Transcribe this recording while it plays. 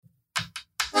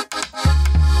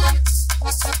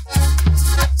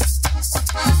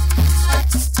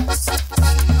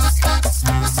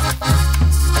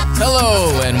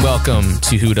welcome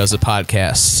to Who Does a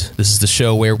Podcast. This is the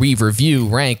show where we review,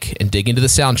 rank, and dig into the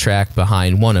soundtrack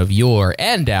behind one of your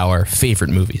and our favorite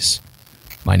movies.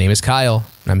 My name is Kyle,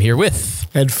 and I'm here with...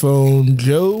 Headphone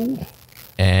Joe.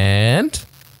 And...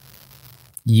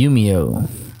 Yumio.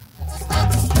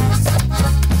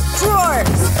 Drawers,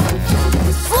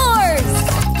 floors,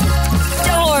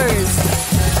 doors.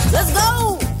 Let's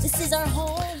go. This is our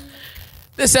home.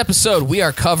 This episode, we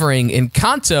are covering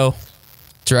Encanto,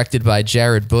 directed by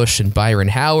Jared Bush and Byron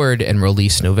Howard, and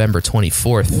released November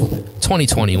 24th,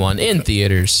 2021 in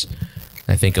theaters.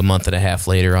 I think a month and a half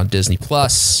later on Disney+.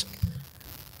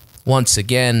 Once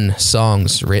again,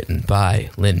 songs written by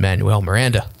Lin-Manuel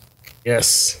Miranda.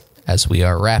 Yes. As we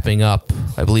are wrapping up,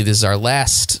 I believe this is our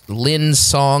last Lin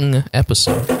song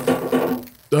episode.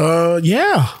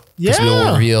 Yeah. We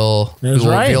will reveal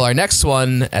right. our next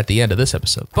one at the end of this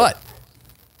episode. But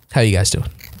how you guys doing?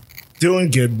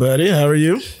 Doing good, buddy. How are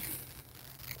you?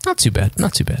 Not too bad.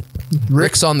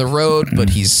 Rick's on the road, but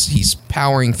he's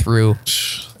powering through.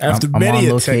 After I'm many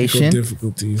on technical location.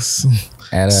 difficulties.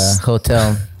 At a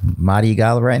hotel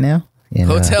Marigala right now. In,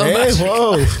 Hotel Hey, Magic.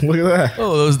 whoa. Look at that.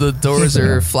 Oh, the doors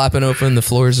are flapping open. The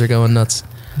floors are going nuts.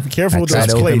 Be careful I with tried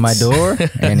those to open plates. my door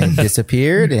and it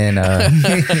disappeared. And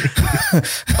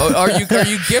Oh, are you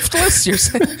giftless?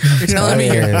 You're telling me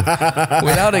you're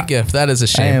without a gift. That is a I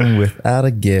shame. am without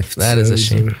a gift. That is a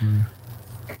shame.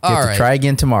 All Get to right. try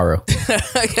again tomorrow.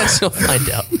 I guess you'll find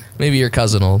out. Maybe your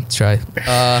cousin will try.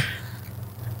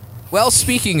 Well,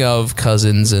 speaking of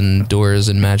cousins and doors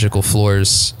and magical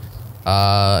floors,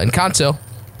 Encanto,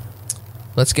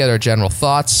 let's get our general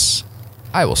thoughts.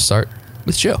 I will start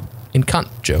with Joe.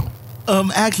 Encanto.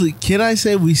 Actually, can I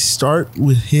say we start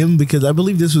with him because I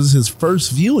believe this was his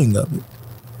first viewing of it.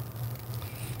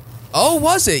 Oh,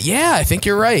 was it? Yeah, I think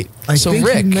you're right. I so, think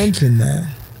Rick, he mentioned that.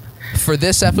 for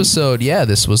this episode, yeah,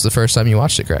 this was the first time you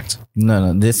watched it, correct?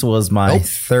 No, this was my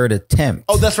third attempt.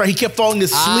 Oh, that's right. He kept falling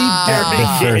asleep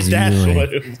the during first it. That's viewing.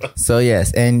 what it was. So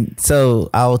yes, and so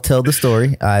I'll tell the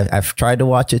story. I've tried to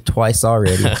watch it twice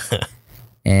already,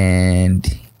 and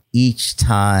each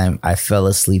time I fell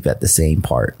asleep at the same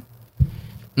part,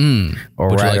 or Would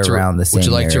you right like around the same. Would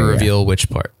you like to area. reveal which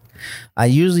part? I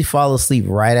usually fall asleep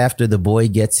right after the boy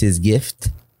gets his gift,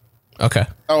 Okay.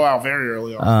 Oh, wow. Very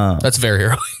early on. That's very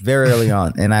early. very early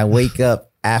on, and I wake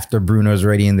up after Bruno's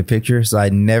already in the picture, so I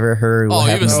never heard what Oh, he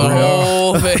happened was to the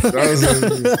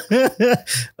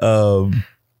Bruno. whole thing.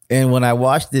 And when I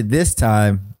watched it this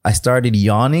time, I started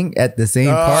yawning at the same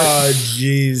part. Oh,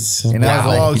 jeez. And I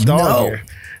was like, no. here.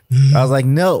 I was like,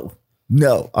 no,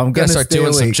 I'm Gotta gonna start stay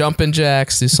doing some awake. jumping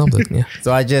jacks, do something. Yeah.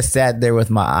 So I just sat there with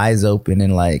my eyes open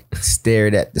and like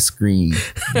stared at the screen.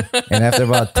 And after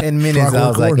about 10 minutes, I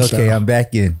was like, Clockwork okay, Orange I'm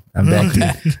back in. I'm back in.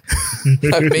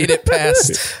 I made it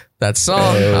past that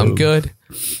song. I'm good.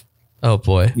 Oh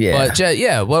boy. Yeah. But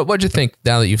yeah, what'd you think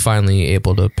now that you're finally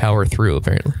able to power through,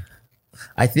 apparently?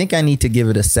 I think I need to give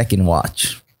it a second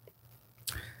watch.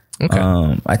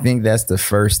 Okay. I think that's the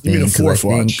first thing. You mean a 'cause I fourth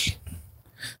think- watch?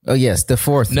 Oh yes, the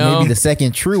fourth. No. Maybe the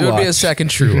second true It would watch. be a second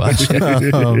true watch.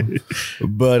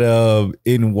 But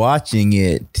in watching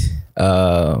it,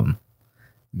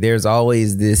 there's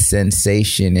always this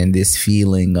sensation and this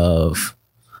feeling of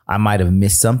I might have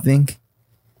missed something.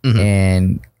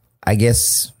 And I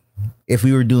guess if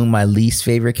we were doing my least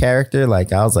favorite character,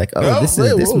 like I was like,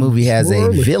 this movie has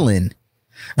a villain.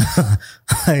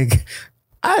 Like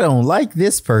I don't like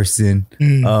this person.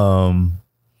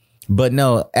 But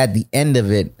no, at the end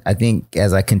of it, I think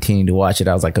as I continued to watch it,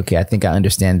 I was like, okay, I think I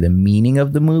understand the meaning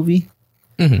of the movie.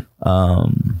 So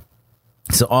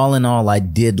all in all, I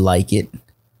did like it.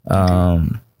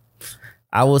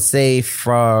 I will say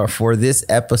for this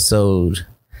episode,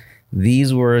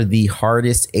 these were the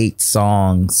hardest 8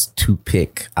 songs to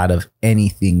pick out of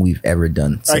anything we've ever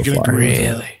done so I can far. agree with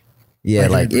that. Really? Yeah, I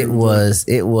can like agree it with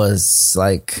was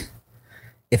like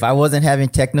if I wasn't having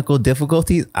technical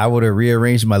difficulties, I would have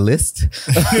rearranged my list.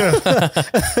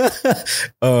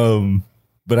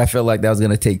 But I felt like that was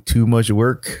going to take too much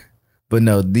work. But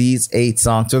no, these 8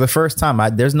 songs, for the first time,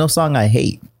 there's no song I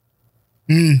hate.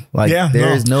 Like Yeah,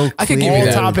 there's no I could give clear- you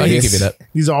that. top I can eights. give you that.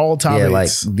 These are all top Yeah,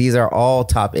 eights. like these are all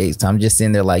top 8s. I'm just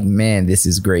sitting there like, man, this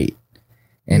is great.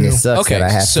 And it sucks that I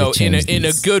Okay, have so to in change a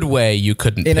these. good way, you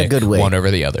couldn't In a pick good way. one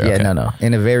over the other. Yeah, Okay. no,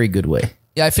 in a very good way.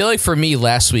 Yeah, I feel like for me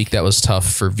last week that was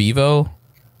tough for Vivo,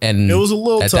 and It was a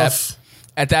little at tough.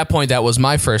 At that point, that was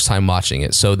my first time watching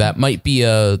it, so that might be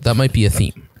a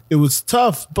theme. It was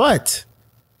tough, but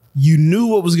you knew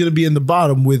what was going to be in the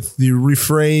bottom with the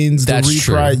refrains, That's the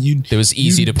true. reprise. It was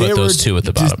easy to put they those were two at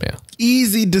the just bottom, yeah.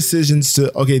 Easy decisions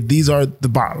to, okay, these are the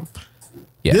bottom.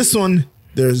 Yeah. This one,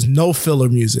 there's no filler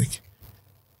music.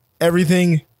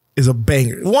 everything is a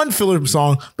banger. One filler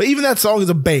song, but even that song is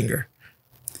a banger.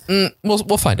 We'll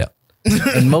find out.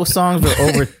 And most songs are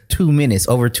over 2 minutes,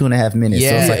 over 2.5 minutes.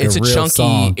 Yeah, so it's like a real chunky.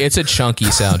 song. It's a chunky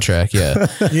soundtrack. Yeah,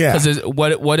 Yeah. Because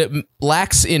what it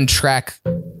lacks in track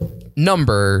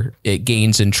number, it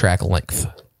gains in track length.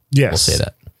 Yes. We'll say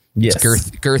that. Yes.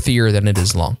 It's girthier than it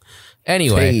is long.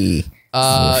 Anyway, Hey.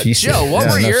 Well, she Joe, said- what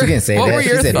no, were no, your she didn't say what that. were She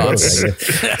your said thoughts?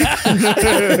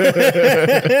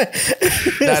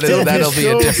 That'll be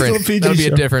a different. PG That'll be a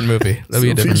show. different movie. That'll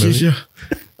be a different PG movie. show.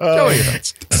 Joe, what are your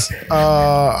thoughts?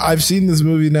 I've seen this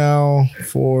movie now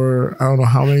for I don't know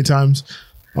how many times.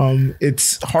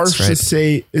 It's harsh That's right. to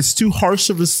say. It's too harsh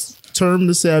of a term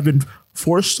to say I've been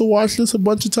forced to watch this a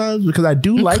bunch of times because I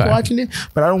do like Okay. watching it,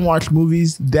 but I don't watch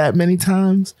movies that many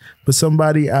times. But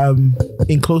somebody I'm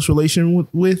in close relation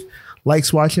with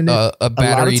likes watching it A lot of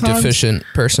battery times. deficient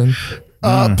person,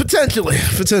 Potentially.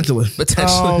 potentially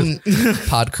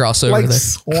pod crossover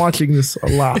Likes watching this a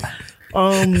lot.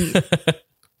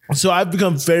 So I've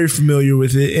become very familiar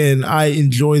with it and I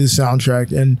enjoy the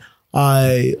soundtrack and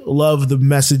I love the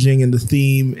messaging and the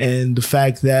theme and the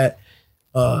fact that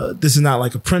this is not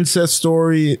like a princess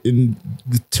story in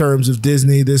the terms of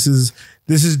Disney. This is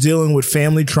dealing with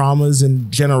family traumas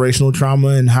and generational trauma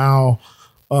and how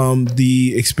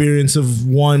the experience of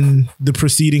the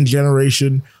preceding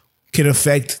generation can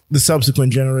affect the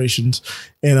subsequent generations.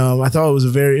 And I thought it was a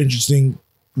very interesting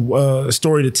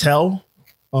story to tell.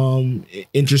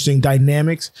 Interesting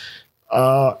dynamics.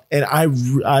 And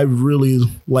I really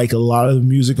like a lot of the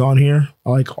music on here. I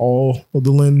like all of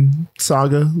the Lin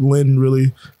saga. Lin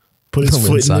really put his The Lin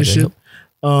foot in saga, this shit.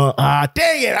 yep.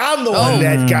 Dang it. I'm the one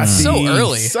that got so the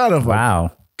early. son of a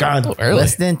Wow. God. Early.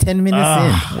 Less than 10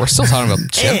 minutes in. We're still talking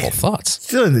about general thoughts.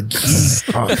 Still in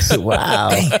the Wow.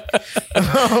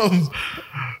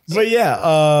 But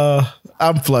yeah,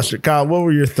 I'm flustered. Kyle, what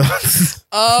were your thoughts?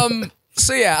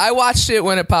 So yeah, I watched it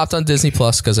when it popped on Disney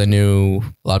Plus because I knew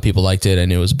a lot of people liked it. I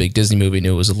knew it was a big Disney movie.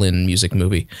 Knew it was a Lin music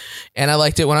movie, and I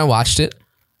liked it when I watched it.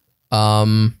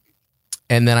 And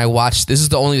then I watched. This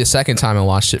is only the second time I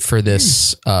watched it for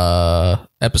this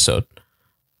episode,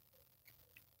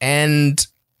 and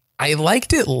I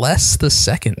liked it less the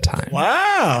second time.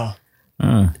 Wow.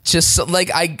 Just like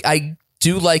I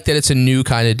do like that it's a new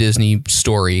kind of Disney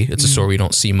story. It's a story we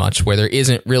don't see much where there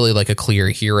isn't really like a clear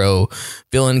hero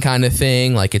villain kind of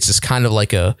thing. Like it's just kind of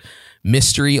like a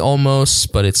mystery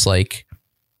almost, but it's like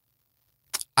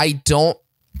I don't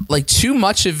like too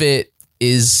much of it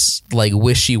is like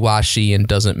wishy-washy and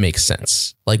doesn't make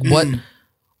sense. Like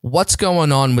what's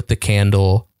going on with the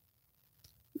candle?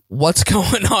 What's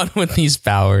going on with these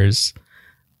powers?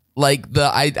 Like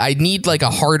I need like a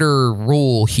harder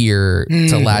rule here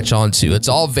to latch onto. It's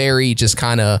all very just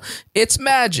kind of it's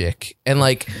magic and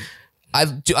like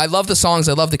I love the songs,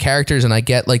 I love the characters, and I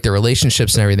get like the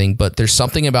relationships and everything. But there's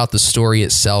something about the story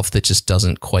itself that just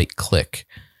doesn't quite click,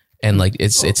 and like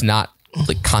it's not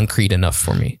like concrete enough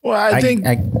for me. Well, I think.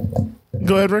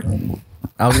 Go ahead, Rick.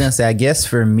 I was gonna say, I guess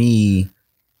for me,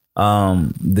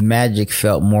 the magic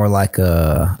felt more like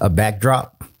a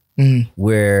backdrop,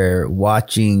 where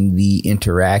watching the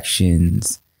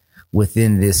interactions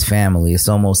within this family, it's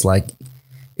almost like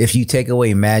if you take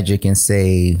away magic and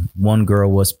say one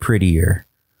girl was prettier,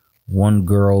 one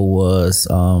girl was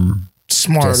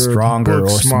Smarter, just stronger book or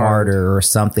smart. smarter or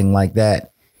something like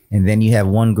that, and then you have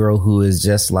one girl who is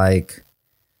just like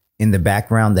in the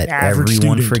background that Average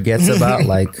everyone student. forgets about,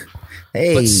 like,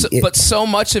 hey, But so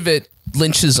much of it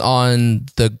lynches on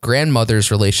the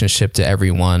grandmother's relationship to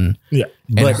everyone. Yeah.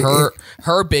 And But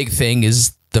her big thing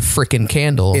is the freaking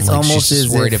candle. it's Like, almost she's as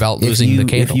just worried if, about if losing you, the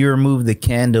candle. If you remove the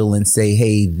candle and say,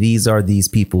 hey, these are these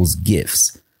people's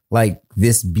gifts, like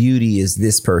this beauty is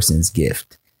this person's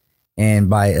gift. And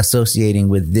by associating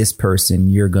with this person,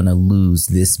 you're going to lose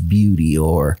this beauty,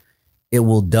 or it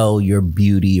will dull your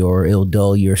beauty, or it'll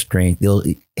dull your strength. It'll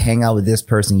hang out with this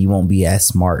person. You won't be as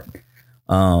smart.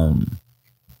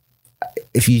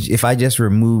 If I just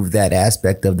remove that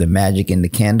aspect of the magic in the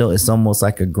candle, it's almost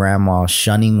like a grandma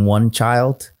shunning one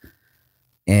child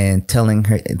and telling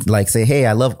her, like, say, hey,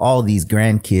 I love all these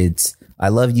grandkids. I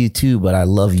love you too, but I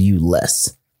love you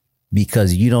less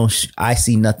because you don't, I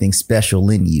see nothing special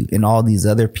in you. And all these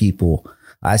other people,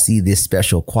 I see this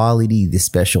special quality, this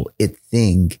special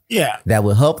thing Yeah. that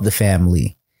will help the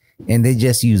family. And they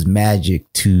just use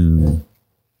magic to,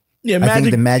 Yeah. I think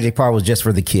Magic. the magic part was just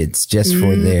for the kids, just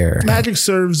for their, Magic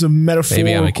serves a metaphorical.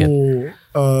 Maybe I'm a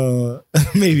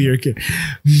kid. Maybe you're a kid.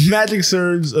 Magic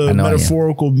serves a know I am.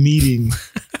 metaphorical meaning.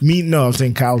 No, I'm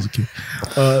saying Kyle's a kid.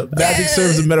 Magic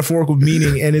serves a metaphorical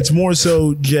meaning, and it's more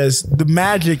so just the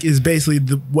magic is basically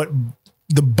what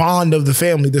the bond of the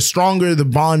family. The stronger the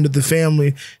bond of the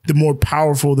family, the more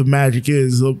powerful the magic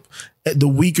is. The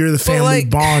weaker the family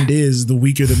bond is, the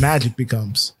weaker the magic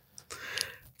becomes.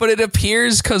 But it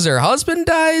appears because her husband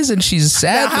dies and she's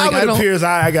sad. Now, how it appears,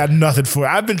 I got nothing for it.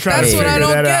 I've been trying to figure that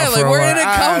out. That's what I don't get. Like, where did it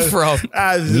come from?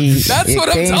 That's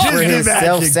what I'm talking about.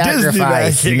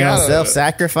 Self-sacrifice,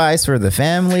 self-sacrifice for the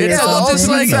family. It's all just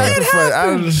like that's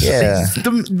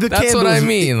what I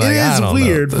mean. Like, it is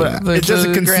weird, but it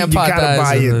doesn't concede. You gotta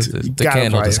buy it. The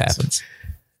candle just happens.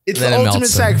 It's the ultimate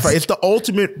sacrifice. It's the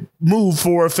ultimate move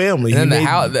for a family. And then the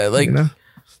house, like.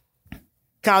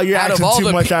 Kyle, you're asking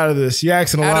too much out of this. You're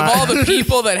asking a lot. Out of all the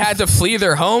people that had to flee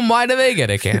their home, why do they get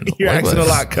a candle? You're asking a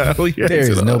lot, Kyle. There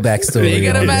is no backstory. They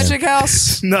get a magic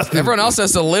house. Nothing. Everyone else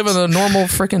has to live in a normal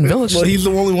freaking village. Well, he's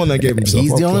the only one that gave himself.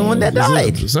 He's the only one that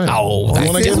died. Oh,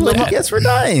 that's what he gets for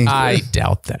dying. I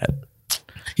doubt that.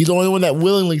 He's the only one that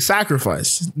willingly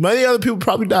sacrificed. Many other people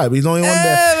probably died, but he's the only one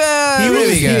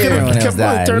that kept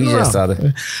turning around.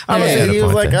 He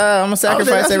was like, I'm gonna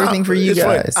sacrifice everything for you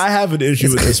guys. I have an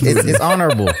issue with this movie. It's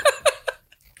honorable.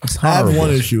 I have one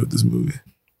issue with this movie.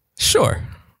 Sure.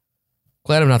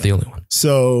 Glad I'm not the only one.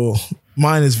 So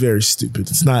mine is very stupid.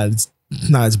 It's not as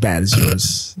bad as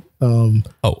yours.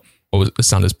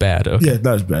 It's not as bad. Okay. Yeah,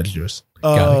 not as bad as yours.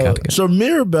 Got it. So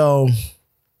Mirabelle,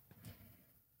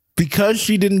 because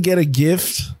she didn't get a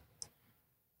gift,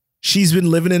 she's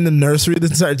been living in the nursery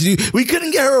this entire time. We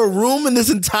couldn't get her a room in this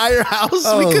entire house.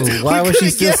 Why was she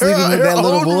still sleeping with that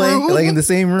little boy, like in the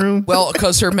same room? Well,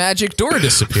 because her magic door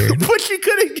disappeared. But she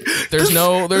couldn't. There's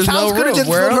no room. Just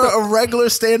put her a regular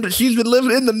standard. She's been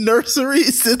living in the nursery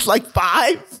since like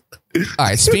 5. All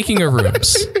right. Speaking of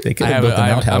rooms, I'm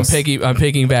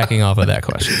piggybacking off of that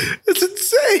question. It's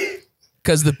insane.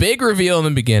 Because the big reveal in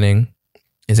the beginning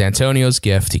is Antonio's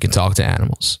gift. He can talk to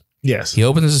animals. Yes. He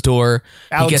opens his door.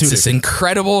 Alan he gets Tudyk.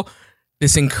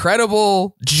 this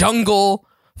incredible jungle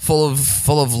full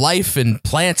of life and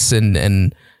plants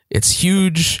and it's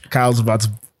huge. Kyle's about to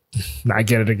not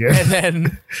get it again. And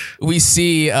then we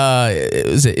see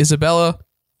is it Isabella?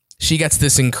 She gets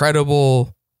this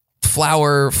incredible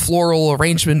floral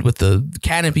arrangement with the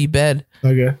canopy bed.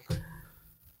 Okay.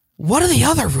 What do the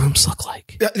other rooms look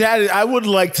like? I would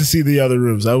like to see the other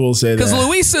rooms. I will say that. Because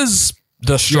Luisa's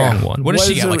the strong one. What does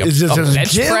she get? Like a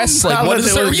bench press? Like what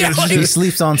is her? She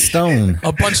sleeps on stone.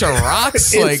 A bunch of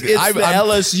rocks. It's the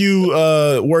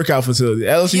LSU workout facility.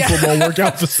 LSU football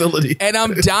workout facility. And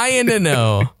I'm dying to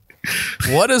know,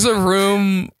 what does a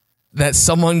room that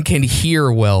someone can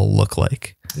hear well look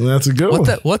like? Well, that's a good one.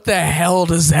 What the hell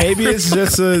does that? Maybe it's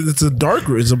just a dark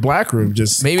room. It's a black room.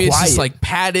 Just maybe quiet. It's just like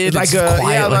padded. It's like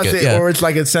quiet, or it's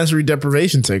like a sensory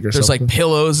deprivation take or There's something. Like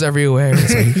pillows everywhere.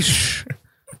 It's like,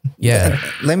 yeah.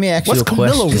 Let me ask you a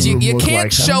question. You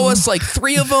can't show us like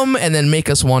 3 of them and then make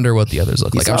us wonder what the others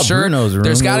look like. I'm sure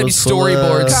there's got to be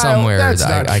storyboards somewhere.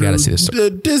 I got to see this story.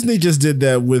 Disney just did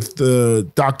that with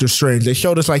Doctor Strange. They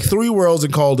showed us like 3 worlds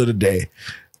and called it a day.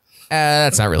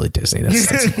 That's not really Disney.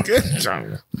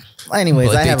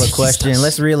 Anyways, I have a question.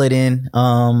 Let's reel it in.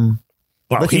 Look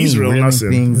at me reeling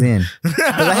things in.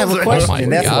 Because I have a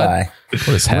question. That's why. What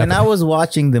is happening? When I was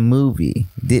watching the movie,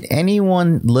 did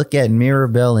anyone look at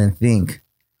Mirabelle and think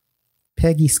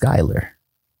Peggy Schuyler?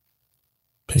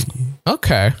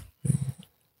 Okay.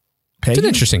 It's an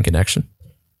interesting connection.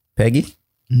 Peggy?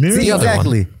 See,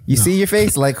 exactly. You see your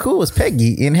face like, who was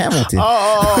Peggy in Hamilton?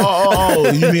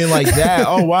 Oh, you mean like that?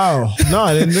 Oh, wow. No,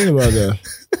 I didn't think about that.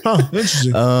 Huh,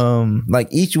 interesting. Like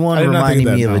each one reminded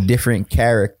me of a different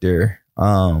character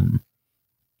from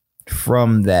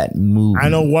that movie. I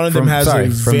know one of them has a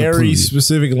very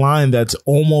specific line that's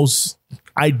almost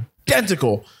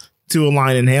identical to a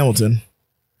line in Hamilton.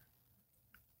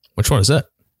 Which one is that?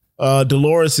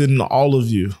 Dolores in All of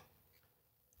You.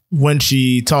 When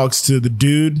she talks to the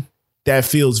dude, that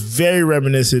feels very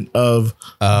reminiscent of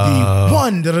the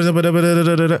one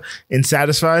in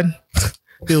Satisfied.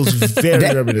 Feels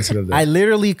very reminiscent of that. I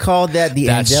literally called that the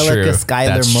Angelica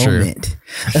Schuyler moment.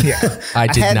 Yeah, I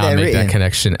did not make that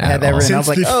connection at all. Since I was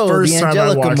like, the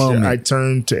Angelica moment. I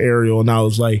turned to Ariel and I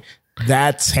was like,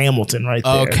 that's Hamilton right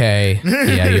there. Okay.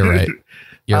 Yeah, you're right.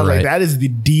 I was like, that is the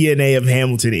DNA of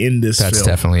Hamilton in this film. That's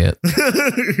definitely it.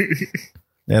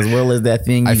 As well as that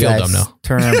thing you guys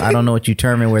term, I don't know what you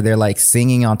term it, where they're like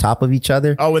singing on top of each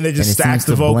other. Oh, when they just stack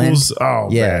the vocals. Oh,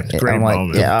 yeah, man. Great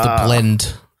moment. The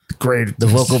blend. Great. The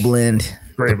vocal blend.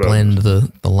 Great blend, the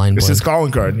line blend. It's his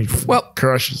calling card. And he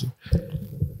crushes it.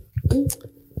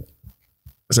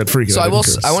 I said freaking. So I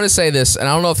want to say this, and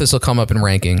I don't know if this will come up in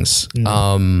rankings,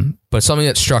 but something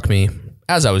that struck me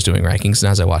as I was doing rankings and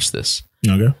as I watched this.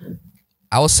 Okay.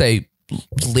 I will say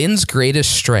Lynn's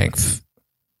greatest strength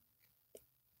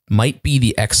might be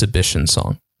the Exhibition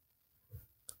song.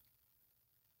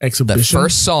 Exhibition. That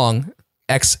first song,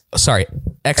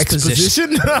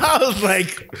 Exposition. I was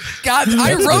like, God,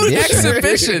 I wrote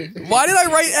Exhibition. Why did I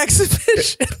write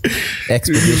Exhibition?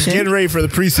 Expedition. getting ready for the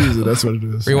preseason. That's what it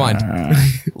is. Rewind.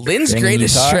 Lynn's Singing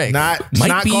greatest guitar? strength It's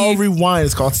not called rewind.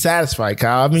 It's called satisfy,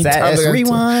 Kyle. I mean,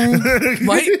 Rewind.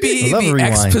 might be I love the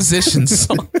Rewind. Exposition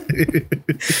song.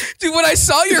 Dude, when I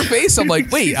saw your face, I'm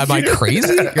like, wait, am I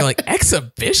crazy? You're like,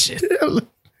 Exhibition?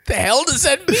 The hell does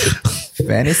that mean?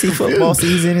 Fantasy football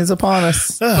season is upon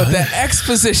us. But the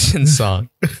Exposition song,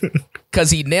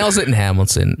 because he nails it in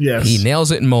Hamilton. Yes. He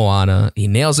nails it in Moana. He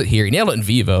nails it here. He nailed it in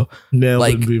Vivo. Nailed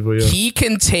like, it in Vivo, yeah. He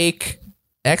can take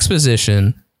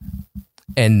Exposition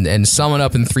and sum it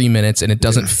up in 3 minutes, and it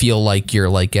doesn't feel like you're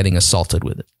like getting assaulted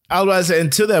with it. I was about to say,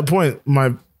 and to that point,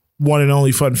 my one and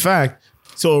only fun fact.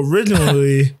 So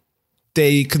originally,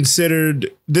 they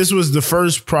considered this was the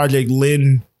first project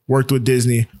Lynn worked with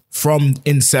Disney from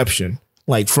inception.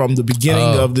 Like from the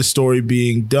beginning of the story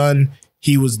being done,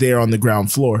 he was there on the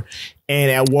ground floor. And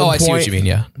at one I point, see what you mean.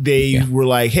 Yeah. they were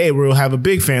like, hey, we'll have a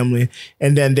big family.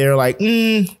 And then they're like,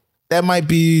 that might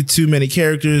be too many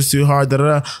characters, too hard. Da,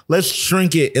 da, da. Let's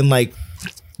shrink it and like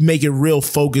make it real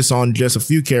focus on just a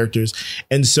few characters.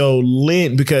 And so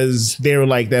Lynn, because they were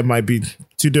like, that might be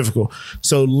too difficult.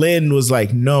 So Lynn was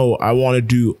like, no, I want to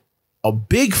do a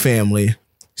big family.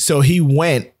 So he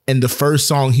went, and the first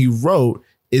song he wrote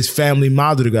is Family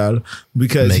Madrigal,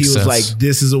 because Makes he was sense. like,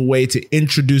 this is a way to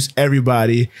introduce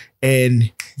everybody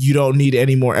and you don't need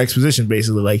any more exposition,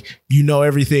 basically. Like, you know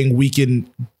everything, we can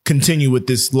continue with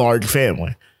this large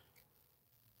family.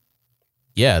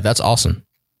 Yeah, that's awesome.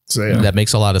 So yeah. That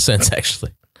makes a lot of sense,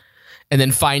 actually. And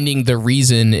then finding the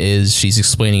reason is she's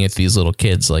explaining it to these little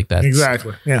kids like that.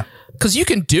 Exactly. Yeah. Because you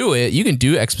can do it. You can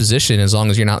do exposition as long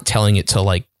as you're not telling it to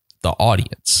like the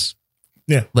audience.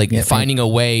 Yeah. Like finding a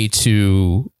way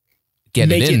to get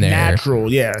Make it in there.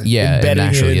 natural. Yeah. Yeah, and Embedding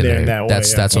naturally it in there in in there. that way.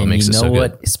 That's what And makes you it know so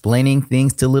what good. explaining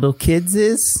things to little kids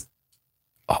is?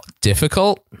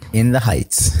 Difficult? In the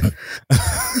Heights.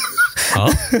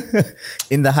 Huh?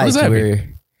 In the Heights, does that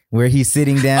mean? where he's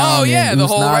sitting down. Oh, yeah, and the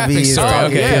whole Usnavi rapping is story.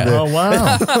 talking Okay, to yeah. the- Oh,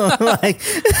 wow. like,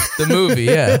 The movie,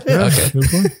 yeah. Okay.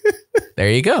 There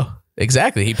you go.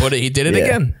 Exactly. He did it Yeah.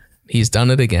 again. He's done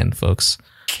it again, folks.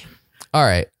 All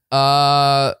right. Did a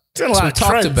lot So we of talked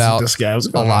trends with about this guy. What's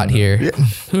a going lot on? here.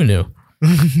 Who knew?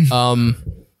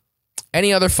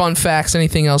 Any other fun facts?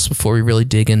 Anything else before we really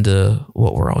dig into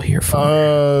what we're all here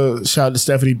for? Shout out to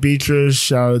Stephanie Beatrice.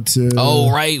 Shout out to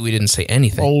Oh, right. We didn't say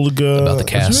anything. Olga. About the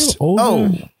cast. Is it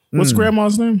Olga? What's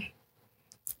grandma's name?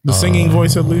 The singing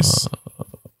voice, at least.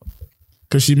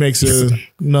 Because she makes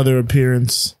another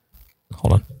appearance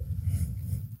Hold on.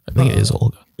 I think it is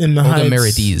Olga. in the Olga Heights.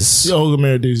 Merediz. Yeah, Olga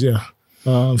Merediz, yeah.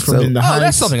 From In the Oh, Heights.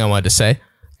 that's something I wanted to say.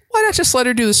 Why not just let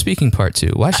her do the speaking part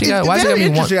too? Why she got? Why she got me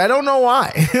one? interesting. I don't know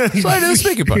why. Just let her do the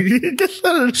speaking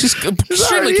part. She's extremely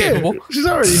already here. capable. She's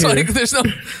already It's here. like there's no.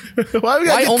 Why, we gotta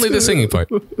Why get only to- the singing part?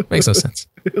 Makes no sense.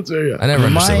 That's very I never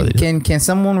understood what they did. can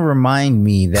someone remind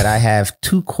me that I have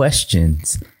 2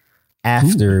 questions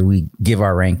after we give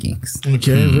our rankings?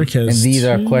 Okay, Rick has. And these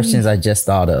are questions I just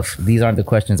thought of. These aren't the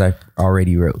questions I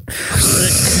already wrote.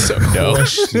 So no.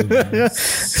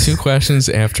 2 questions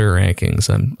after rankings.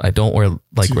 I don't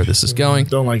like where this is going,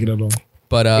 Don't like it at all.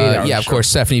 but hours yeah, of show. course,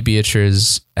 Stephanie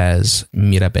Beatriz as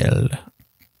Mirabelle,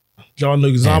 John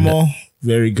Leguizamo,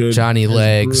 very good. Johnny as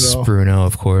Legs, Bruno. Bruno,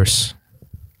 of course.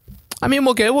 I mean,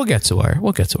 we'll get to our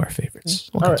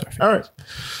favorites. We'll All get right, to our favorites. all right.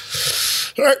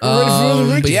 All right, we're ready for the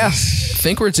rankings. But yeah, I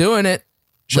think we're doing it.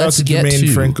 Shout out Let's to get Jermaine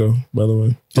to. Franco, by the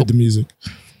way. Did the music.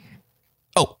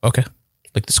 Oh, okay.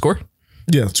 Like the score.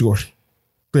 Yeah, score.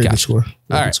 Very good Gotcha. score. Very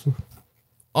All good right. score.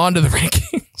 On to the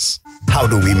rankings. How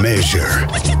do we measure?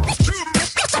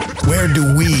 Where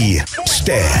do we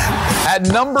stand? At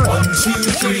number 1, 2,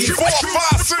 3, 4,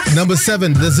 5, 6. Number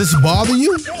 7, does this bother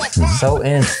you? So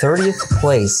in 30th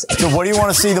place, So what do you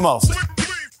want to see the most?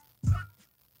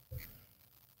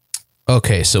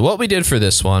 Okay, so what we did for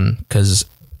this one, because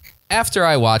after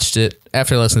I watched it,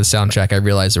 after I listened to the soundtrack, I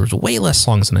realized there was way less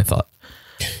songs than I thought.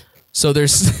 So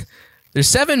there's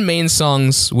 7 main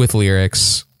songs with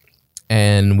lyrics,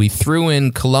 and we threw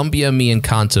in Colombia Mi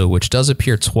Encanto, which does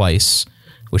appear twice,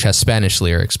 which has Spanish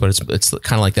lyrics, but it's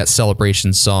kind of like that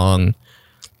celebration song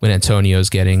when Antonio's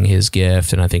getting his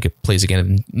gift, and I think it plays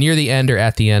again near the end or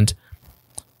at the end.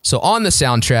 So on the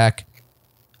soundtrack,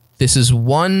 this is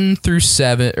 1 through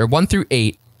 7 or 1 through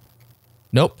 8.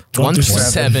 Nope, 1 through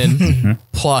 7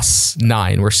 plus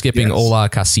 9. We're skipping Yes. Hola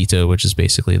Casita, which is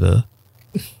basically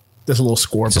That's a little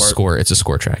score it's a part. score. It's a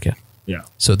score track, yeah. Yeah.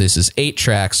 So this is 8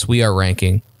 tracks. We are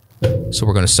ranking So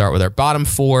we're going to start with our bottom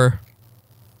 4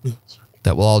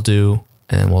 that we'll all do,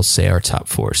 and we'll say our top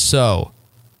 4. So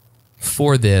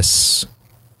for this,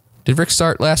 did Rick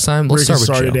start last time? Let's Rick start has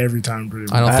with started Joe. every time.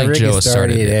 Pretty much. I don't think Rick Joe has has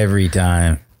started it. every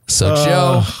time. So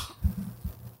Joe,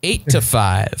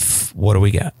 8-5. What do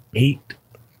we got?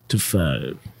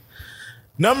 8-5.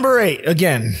 Number 8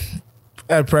 again.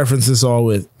 I preference this all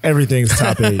with everything's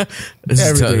top 8. This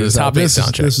is the Everything's top 8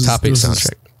 soundtrack. Top 8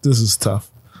 soundtrack. This is tough.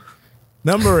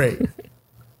 Number 8.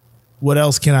 What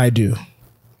else can I do?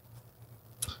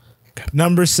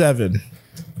 Number 7.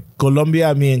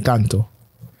 Colombia Mi Encanto.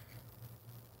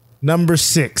 Number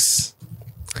 6.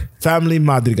 Family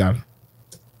Madrigal.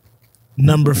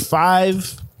 Number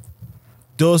 5.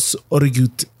 Dos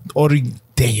Oruguitos.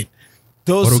 Oruguitas.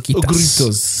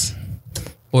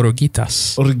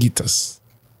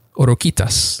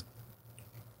 Oroquitas.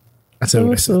 That's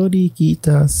what I said.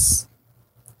 Oriquitas.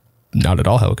 Not at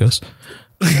all how it goes.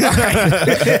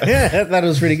 I thought it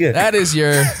was pretty good. That is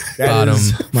your That bottom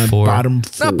is my 4. bottom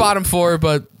 4. Not bottom 4,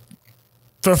 but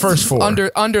For first 4.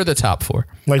 under the top 4.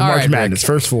 Like All March right, Madness. Rick.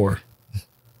 First 4.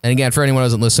 And again, for anyone who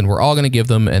doesn't listen, we're all going to give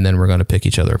them, and then we're going to pick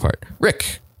each other apart.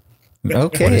 Rick,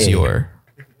 Okay. what is your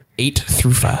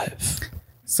 8-5?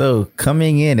 So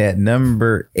coming in at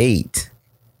number 8,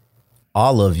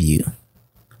 All of You.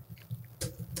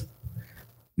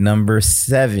 Number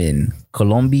 7,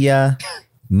 Colombia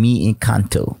Mi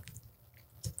Encanto.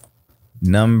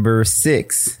 Number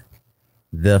 6,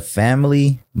 The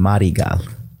Family Madrigal.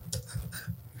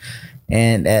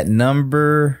 And at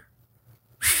number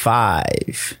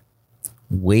 5,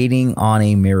 Waiting on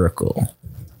a Miracle.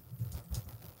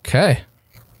 Okay.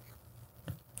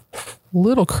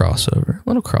 Little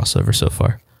crossover so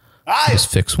far.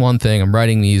 Just fix one thing. I'm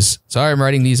writing these as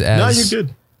No, you're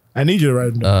good. I need you to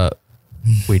write them down.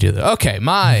 we do that. Okay,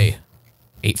 my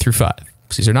 8-5.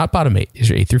 Because these are not bottom 8. These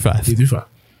are 8-5. 8-5.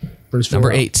 First 4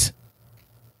 Number out. 8.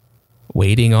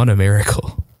 Waiting on a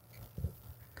Miracle.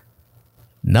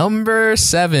 Number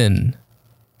 7.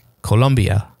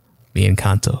 Colombia Mi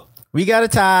Encanto. We got a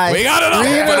tie. We got it all,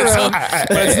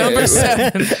 but it's number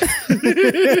 7.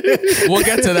 We'll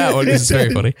get to that one because it's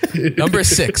very funny. Number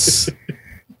 6.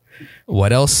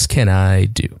 What else can I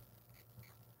do?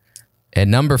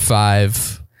 And number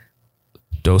 5.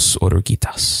 Dos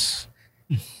Oruguitas.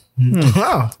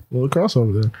 Wow. Little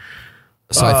crossover there.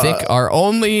 So I think our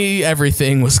only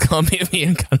everything was Colombia Mi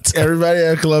Encanto. Everybody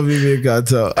at Colombia Mi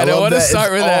Encanto. And I love want to that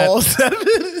start it's with that. all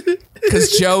 7.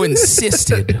 Because Joe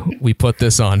insisted we put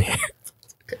this on here.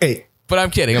 Hey. But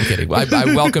I'm kidding. I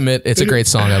welcome it. It's a great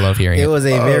song. I love hearing it. It was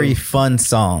a very fun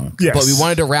song. Yes. But we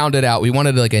wanted to round it out. We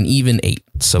wanted like an even 8.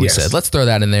 So we Yes. said, let's throw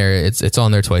that in there. It's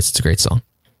on there twice. It's a great song.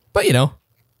 But you know,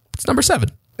 it's number 7.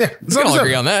 Yeah, We can all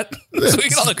agree on that. So we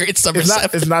can all agree it's number 7.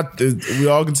 It's not. We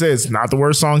all can say it's not the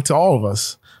worst song to all of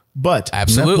us. But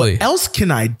Absolutely. what else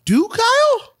can I do,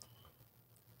 Kyle?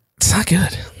 It's not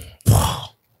good.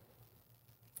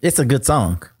 It's a good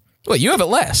song. Well, you have it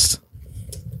last.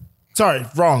 Sorry,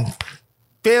 wrong.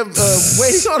 Waiting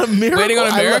on a Miracle. Waiting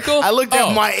on a Miracle? I looked at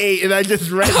Oh. my 8 and I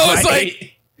just read I my was like,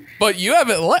 8. but you have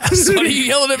it last. What are you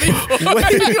yelling at me for?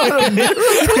 Waiting on a Miracle.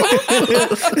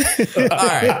 All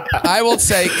right. I will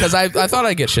say, because I thought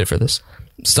I'd get shit for this.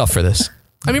 Stuff for this.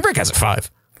 I mean, Rick has a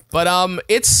 5. But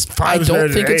it's. I is don't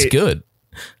better think than it's 8. good.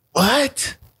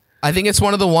 What? I think it's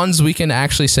one of the ones we can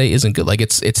actually say isn't good. Like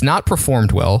it's not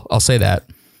performed well. I'll say that.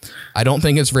 I don't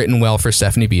think it's written well for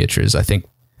Stephanie Beatriz. I think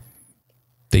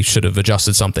they should have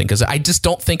adjusted something because I just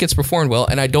don't think it's performed well,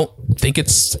 and I don't think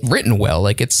it's written well.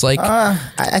 Like it's like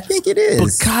I think it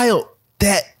is. But Kyle,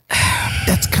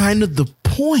 that's kind of the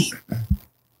point.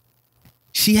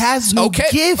 She has no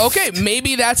gift. Okay,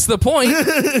 maybe that's the point,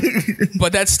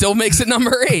 but that still makes it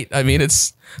number 8. I mean,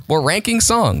 we're ranking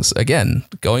songs again.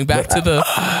 Going back to the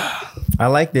I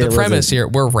like the premise here.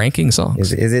 We're ranking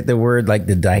songs. Is it the word like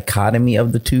the dichotomy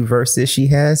of the 2 verses she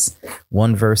has?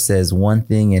 One verse says one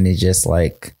thing and it's just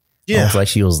like almost like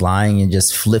she was lying and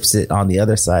just flips it on the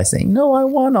other side saying, no, I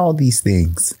want all these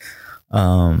things.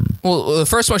 Well, the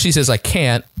first one she says I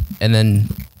can't, and then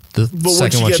the But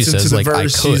second one she says like I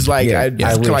could. she's like, Yeah, I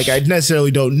wish. like I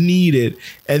necessarily don't need it.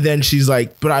 And then she's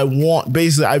like, but I want.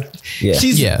 Basically,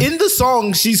 she's in the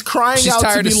song. She's crying She's out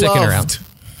tired to of be sticking loved. around.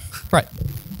 Right.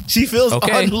 She feels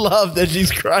Okay. unloved and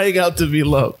she's crying out to be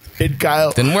loved. And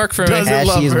Kyle Didn't work for me. doesn't As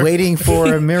love she is her. waiting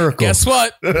for a miracle. Guess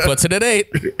what? Puts it at 8.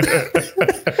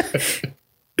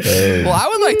 Well, I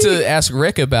would like to ask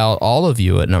Rick about All of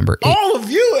You at number 8. All of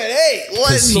you at 8. What?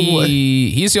 Because In the what?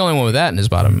 he's the only one with that in his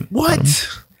bottom. What?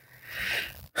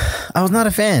 I was not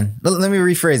a fan. Let me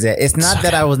rephrase that. It's not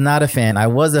that I was not a fan. I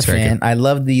was a very fan. good. I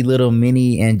loved the little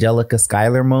mini Angelica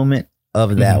Schuyler moment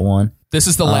of that one. This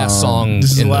is the last song.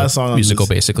 This is in the last song on musical,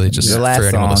 this. basically. Just The for last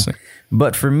anyone song. listening.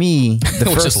 But for me, the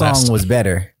Which first is last. song was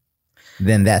better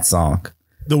than that song.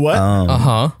 The what?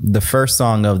 The first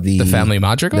song of the Family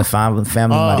Madrigal? The Family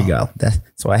Madrigal. That's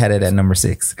why I had it at number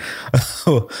 6.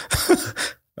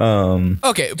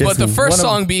 Okay, but the first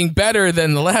song being better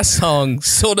than the last song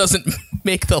still doesn't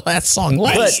make the last song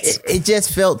But less. it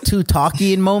just felt too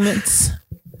talky in moments.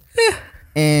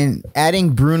 And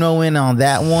adding Bruno in on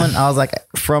that one, I was like,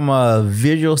 from a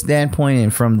visual standpoint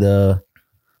and from the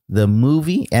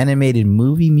animated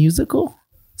movie musical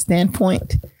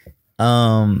standpoint,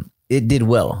 it did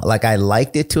well. Like, I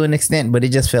liked it to an extent, but it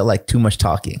just felt like too much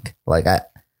talking. Like,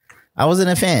 I wasn't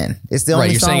a fan. It's the Right, only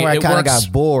you're song saying where I it kind of works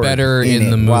got bored better in it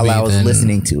the movie while I was than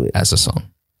listening to it. as a song.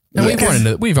 And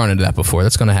Yeah. we've run into that before.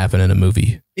 That's going to happen in a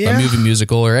movie, Yeah. a movie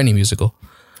musical or any musical.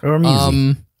 Or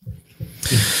music.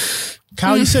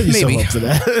 Kyle, you set yourself maybe. up for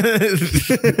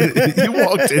that. You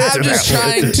walked into I'm just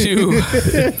trying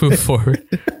to move forward.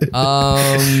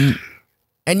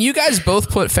 And you guys both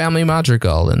put Family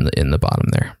Madrigal in the bottom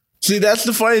there. See, that's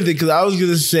the funny thing, because I was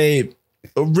going to say,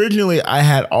 originally I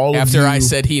had all After of you. I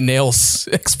said he nails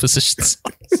expositions.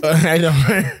 I know.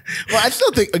 Right? Well, I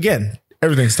still think, again,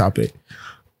 everything's top 8.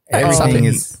 Everything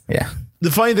is, yeah. The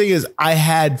funny thing is, I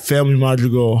had Family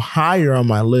Madrigal higher on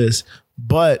my list,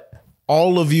 but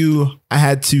all of you, I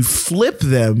had to flip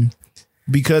them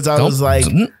because I was like,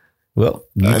 Well,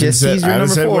 you I just didn't seized say, your I didn't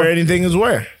number say 4. where anything is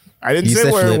where. I didn't You say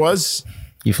said where it flip. was.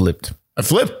 You flipped. I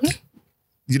flipped.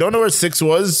 You don't know where 6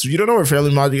 was. You don't know where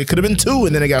Family Madrigal. It could have been 2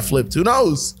 and then it got flipped. Who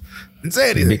knows? Didn't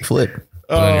say anything. Big flip.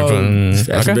 That's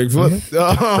Okay. a big flip.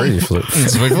 Crazy flip.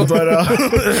 It's a big flip.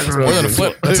 But More than a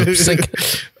flip. That's a sink.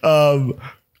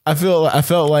 I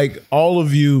felt like all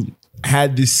of you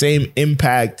had the same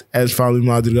impact as Family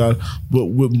Madrigal, but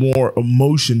with more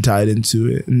emotion tied into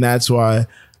it, and that's why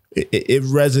it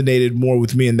resonated more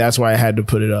with me, and that's why I had to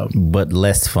put it up. But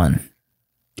less fun.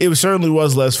 It certainly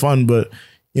was less fun, but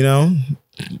you know,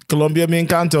 Colombia Mi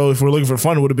Encanto, if we're looking for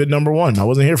fun, would have been number 1. I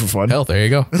wasn't here for fun. Hell, there you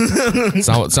go. It's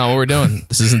not what we're doing.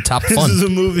 This isn't top This is fun. a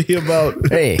movie about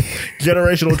Hey,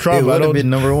 generational trauma. It would've I don't- been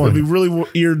number 1. It'd be really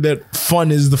weird that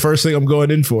fun is the first thing I'm going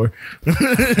in for.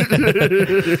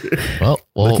 Well,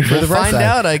 we'll for the bright find side.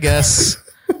 out, I guess.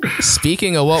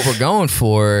 Speaking of what we're going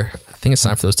for, I think it's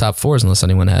time for those top 4s, unless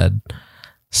anyone had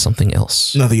something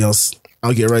else. Nothing else.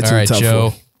 I'll get right All to right, the top Joe,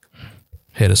 4.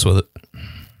 hit us with it.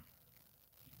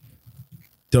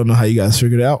 Don't know how you guys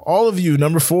figured it out. All of you,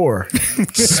 number 4. How'd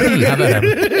that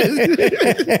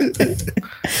happen?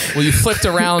 Well, you flipped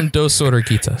around Dos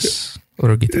Oruguitas.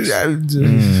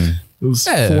 It was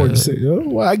Yeah. 4 to 6. Oh,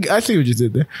 well, I see what you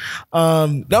did there.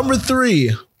 Number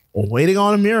 3, Waiting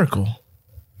on a Miracle.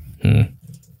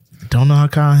 Don't know how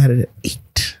Kyle had it at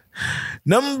 8.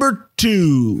 Number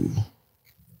 2,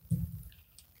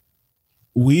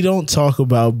 We Don't Talk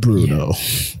About Bruno.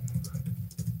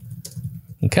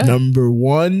 Okay. Number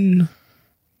 1,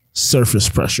 Surface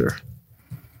Pressure.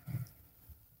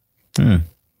 We'll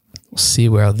see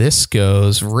where this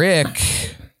goes.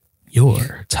 Rick,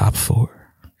 your top 4.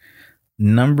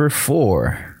 Number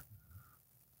 4.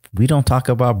 We Don't Talk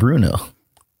About Bruno.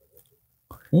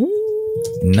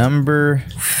 Number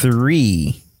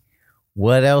 3.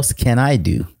 What Else Can I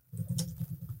Do?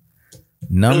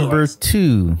 Number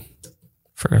 2.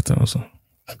 Forgot that was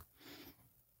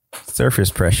Surface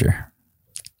Pressure.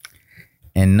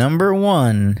 And number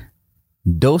 1.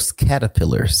 Dos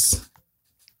Caterpillars.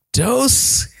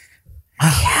 Dos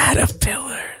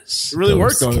Caterpillars. It really Dos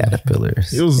worked on it.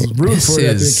 Caterpillars. It was rooting This for it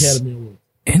at the is- Academy Award.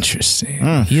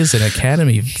 Interesting. He is an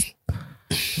Academy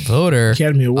voter.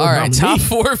 Academy Award All right, nominee. top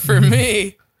 4 for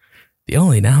me. The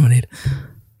only nominated.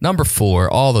 Number 4,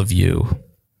 all of you.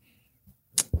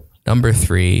 Number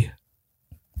 3,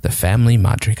 The Family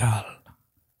Madrigal.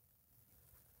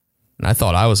 And I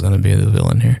thought I was going to be the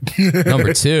villain here.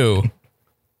 Number 2,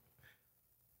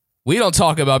 we don't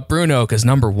talk about Bruno because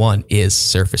number 1 is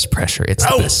Surface Pressure. It's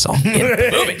the best song in the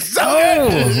movie.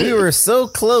 Oh, we were so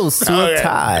close to a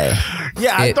tie.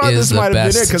 Yeah, I It thought is this the might have been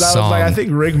it best because I was like, I song. think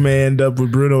Rick may end up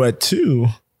with Bruno at 2.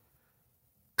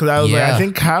 Because I was like, Yeah. I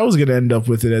think Kyle's going to end up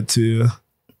with it at 2.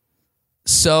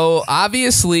 So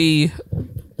obviously,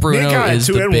 Bruno Mankind, is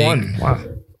 2 the and big. 1. Wow.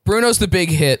 Bruno's the big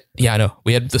hit. Yeah, I know.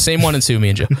 We had the same 1 and 2, me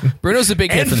and Joe. Bruno's the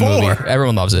big hit And for the movie. 4.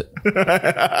 Everyone loves it.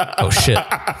 Oh shit!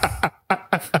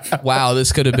 Wow,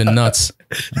 this could have been nuts.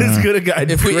 This could have gotten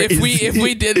If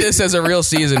we did this as a real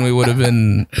season, we would have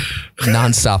been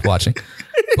nonstop watching.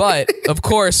 But of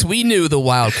course, we knew the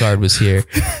wild card was here,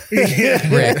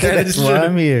 Rick. That's why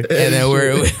I'm here. And then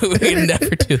we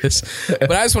never do this.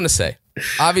 But I just want to say,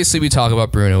 obviously, we talk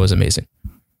about Bruno was amazing.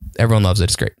 Everyone loves it.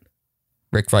 It's great.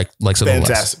 Rick likes it a little less.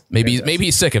 Fantastic. Maybe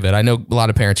he's sick of it. I know a lot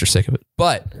of parents are sick of it,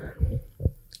 but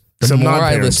the Some more I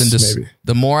non-parents, listen to maybe.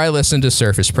 the more I listen to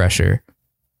Surface Pressure,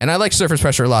 and I like Surface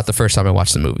Pressure a lot the first time I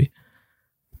watched the movie,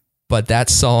 but that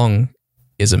song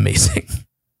is amazing.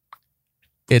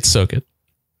 It's so good.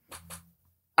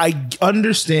 I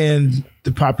understand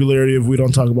the popularity of We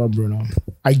Don't Talk About Bruno.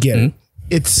 I get it.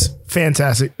 It's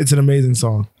fantastic. It's an amazing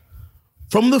song.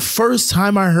 From the first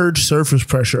time I heard Surface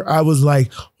Pressure, I was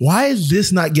like, why is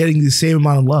this not getting the same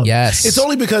amount of love? Yes. It's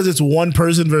only because it's one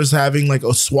person versus having like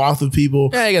a swath of people.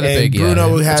 Yeah, you got the and big,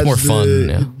 Bruno yeah. has It's more fun,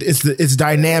 yeah. It's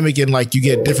dynamic and like you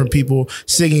get different people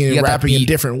singing and got that rapping in beat.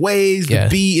 different ways, Yeah. the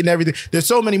beat and everything. There's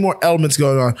so many more elements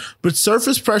going on. But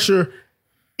Surface Pressure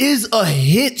is a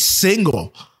hit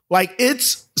single. Like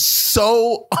it's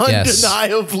so Yes.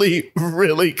 undeniably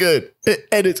really good.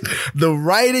 And it's the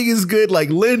writing is good. Like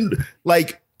Lynn,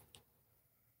 like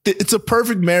it's a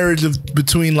perfect marriage of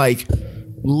between like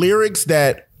lyrics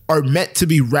that are meant to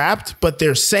be rapped, but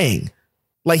they're saying.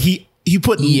 Like he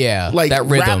put like that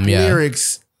rhythm, rap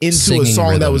lyrics into Singing a song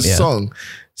that rhythm, was yeah. sung.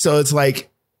 So it's like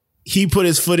he put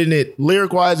his foot in it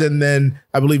lyric wise, and then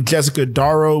I believe Jessica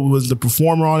Darrow was the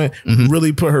performer on it,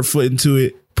 really put her foot into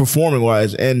it performing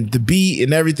wise, and the beat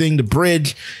and everything, the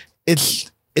bridge, it's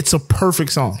a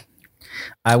perfect song.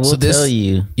 I will So this- tell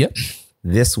you, Yep.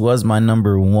 this was my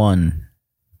number one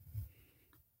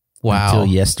Wow. until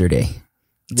yesterday.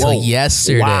 Till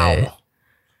yesterday. Wow.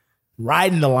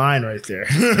 Riding the line right there.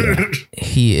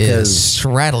 He is 'Cause-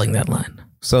 straddling that line.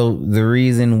 So the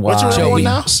reason why What's your number one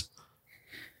now?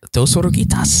 Dos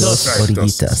Oruguitas.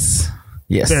 Oruguitas.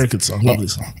 Yes. Very good song. Lovely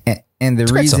song. And the a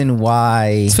great reason why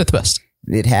It's fifth best.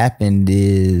 it happened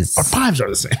is Our fives are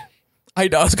the same. I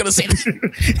know. I was gonna say.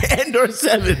 And our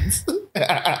sevens.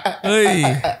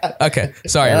 Hey. Okay.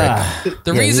 Sorry, Rick.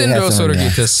 The yeah, reason we had Dos some of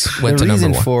that. Oruguitas went the to number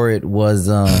reason one. for it was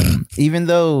even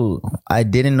though I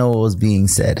didn't know what was being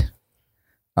said,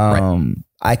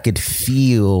 I could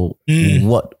feel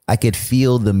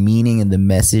the meaning and the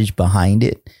message behind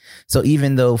it. So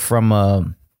even though from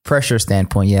a pressure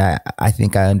standpoint, yeah, I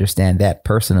think I understand that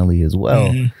personally as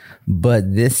well.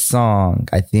 But this song,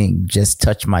 I think, just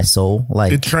touched my soul.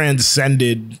 Like It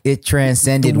transcended. it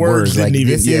transcended The words words. Like didn't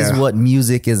even- this is yeah. what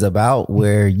music is about,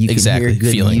 where you can Exactly, hear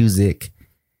good feeling. music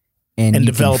and you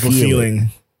develop can a feel it. feeling.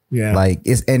 Yeah. Like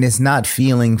it's not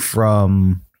feeling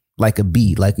from like a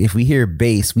beat. Like if we hear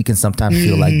bass, we can sometimes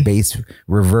feel like bass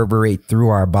reverberate through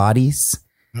our bodies.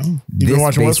 you been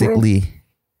watching Westworld? basically.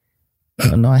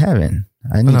 No, I haven't.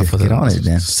 I need Enough to of get that. on it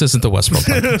then. This isn't the Westworld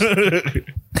podcast.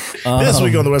 This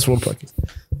week on the Westworld podcast.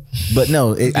 But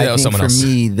no, that I was think someone for else.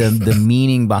 me, the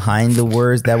meaning behind the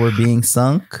words that were being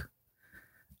sunk,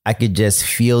 I could just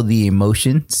feel the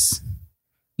emotions.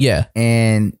 Yeah.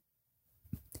 And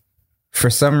for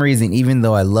some reason, even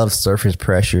though I love Surface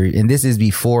Pressure, and this is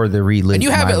before the re-listen, And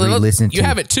you have it. re-listen You to.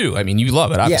 have it too. I mean, you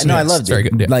love it. Yeah, Obviously. no, I It's loved very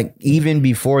it. good. Yeah. Like even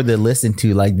before the listen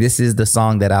to, like this is the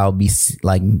song that I'll be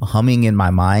like humming in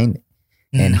my mind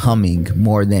and humming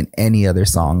more than any other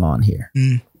song on here.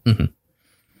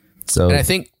 So And I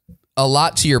think a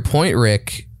lot to your point,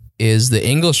 Rick, is the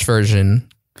English version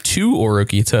to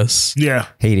Oruguitas. Yeah.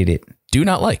 hated it. Do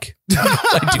not like.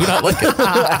 I do not like it.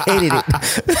 I hated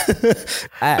it.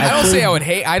 I don't say I would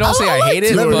hate. I don't say I hate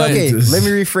it, Let me, but okay, let me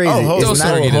rephrase it. hold It's Dos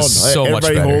not, Oruguitas is so much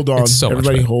Everybody better. hold on. It's so much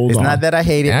Everybody better. hold it's on. not that I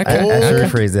hate it. Okay, I should okay.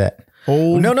 rephrase that.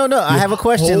 Hold. No. I have a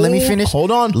question. Let me finish.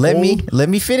 Hold on. Let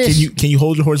me finish. Can you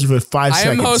hold your horses for 5 I am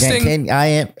seconds? hosting. I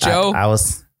am Joe? I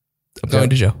was. I'm going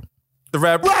to Joe. The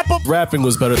rapping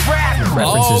was better.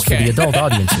 Oh, okay. adult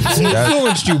audiences.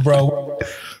 Influenced you, bro.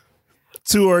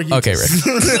 Two Oruguitas. Okay,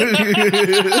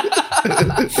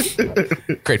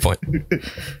 Rick. Great point.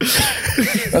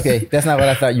 Okay, that's not what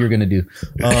I thought you were gonna do.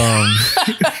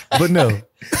 But no.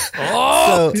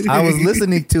 So I was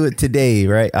listening to it today,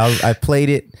 right? I played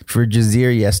it for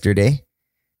Jazir yesterday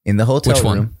in the hotel Which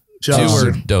one? room. Two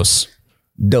or Dos?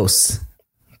 Dos.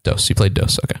 Dos. You played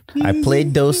Dos. Okay. I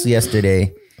played Dos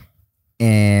yesterday,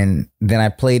 and then I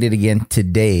played it again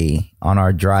today on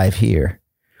our drive here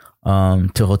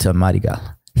to Hotel Marigal.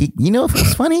 You know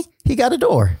what's funny? He got a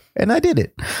door, and I did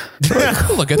it.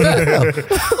 Look at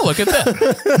that. Look at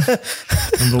that.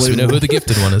 So we know who the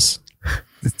gifted one is.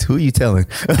 Who you telling?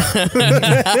 Knew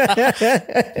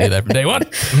that from day one.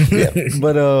 Yeah,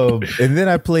 but and then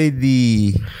I played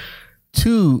the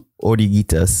two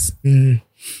Oruguitas,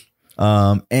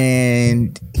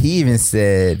 and he even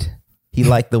said he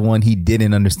liked the one he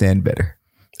didn't understand better.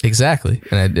 Exactly.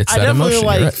 And it's I that definitely emotion.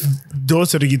 like You're right.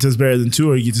 Dos Oruguitas better than two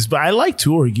Oruguitas, but I like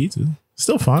two Oruguitas.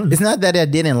 Still fun. It's not that I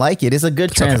didn't like it; it's a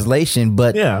good translation,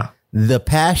 but Yeah. the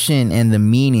passion and the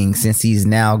meaning, since he's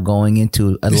now going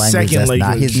into a language that's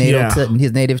not his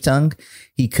native tongue,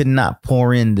 he could not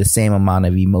pour in the same amount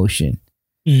of emotion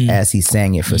as he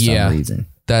sang it for some reason.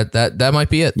 That might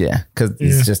be it. Yeah, because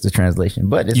it's just a translation.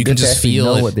 But it's you can just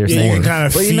feel what they're saying.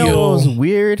 But you know what was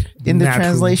weird in the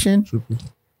translation?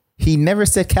 He never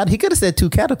said cat. He could have said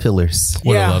 2 caterpillars.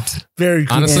 Would have loved. Very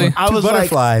cool. Honestly, I was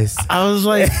butterflies. I was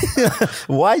like,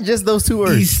 why just those 2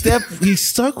 words? He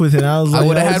stuck with it. I was like, I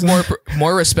would have had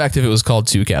more respect if it was called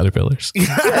 2 caterpillars.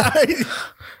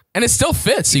 And it still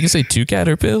fits. You can say 2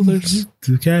 caterpillars.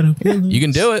 2 caterpillars. You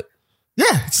can do it.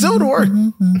 Yeah, it still would work.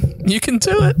 You can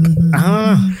do it.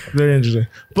 Very interesting.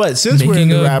 But since we're in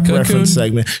the rap reference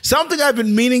segment, something I've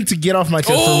been meaning to get off my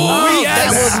chest for weeks.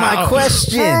 That was my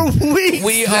question.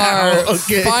 We are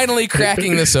finally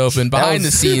cracking this open behind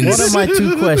the scenes. One of my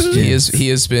 2 questions. He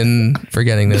has been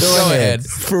forgetting this. Go ahead.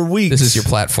 For weeks. This is your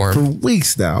platform. For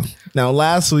weeks now. Now,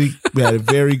 last week, we had a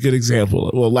very good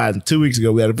example. Well, 2 weeks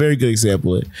ago, we had a very good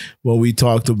example when we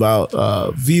talked about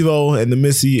Vivo and the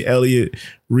Missy Elliott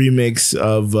remix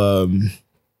of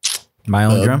My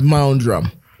Own Drum. My Own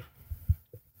Drum.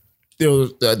 It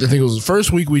was, I think it was the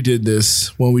first week we did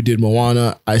this when we did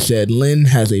Moana. I said, Lynn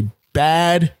has a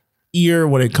bad ear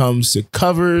when it comes to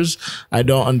covers. I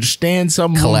don't understand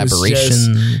some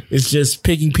collaboration. It's just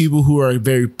picking people who are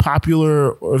very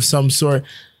popular or of some sort.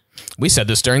 We said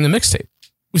this during the mixtape.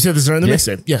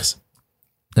 Mixtape, yes.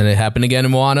 And it happened again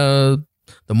in Moana.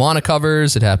 The Moana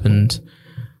covers. It happened.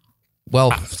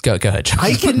 Well, go ahead, John.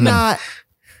 I cannot,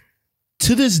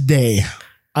 to this day,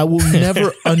 I will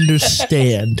never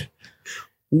understand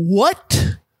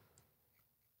what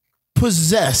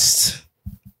possessed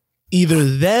either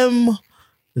them,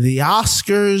 the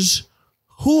Oscars,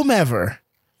 whomever,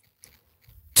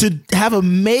 to have a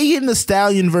Megan Thee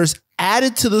Stallion verse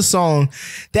added to the song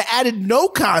that added no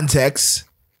context,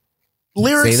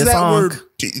 lyrics that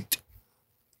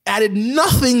added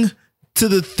nothing to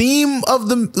the theme of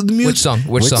the music.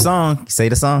 Which song? Say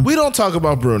the song. We don't talk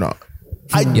about Bruno.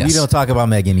 We don't talk about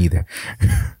Megan either.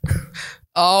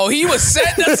 Oh, he was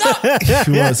setting us up.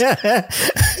 He was.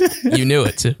 You knew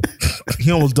it too. He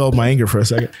almost dulled my anger for a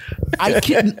second.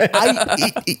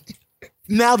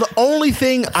 Now the only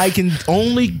thing I can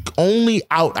only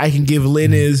out I can give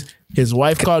Lynn is his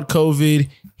wife caught COVID.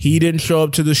 He didn't show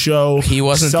up to the show. He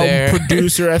wasn't there. Some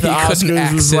producer at the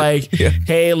Oscars was like,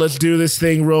 hey, let's do this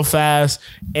thing real fast.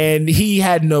 And he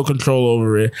had no control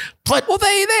over it. But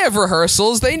they have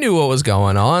rehearsals. They knew what was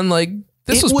going on. Like,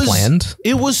 this was planned.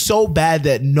 It was so bad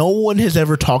that no one has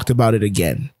ever talked about it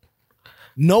again.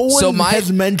 No one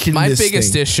has mentioned my this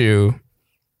biggest thing. issue.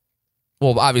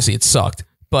 Well, obviously it sucked,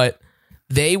 but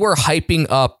they were hyping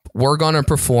up, we're going to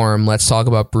perform Let's Talk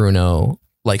About Bruno,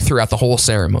 like throughout the whole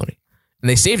ceremony. And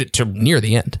they saved it to near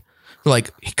the end. Like,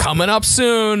 coming up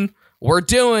soon, we're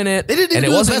doing it. And it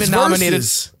wasn't even nominated.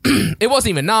 It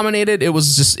wasn't even nominated. It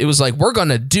was like, we're going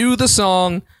to do the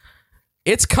song.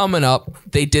 It's coming up.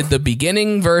 They did the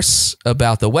beginning verse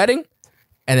about the wedding.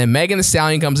 And then Megan Thee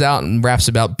Stallion comes out and raps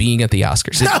about being at the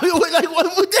Oscars. It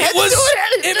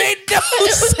made no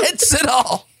sense at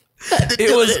all.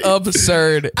 It was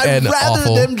absurd and awful. I'd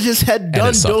rather them just had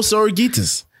done Dos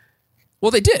Oruguitas. Well,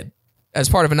 they did as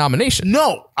part of a nomination.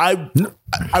 No, I'd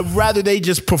rather they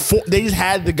just perform. They just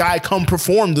had the guy come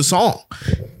perform the song.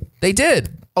 They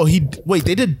did. Oh, they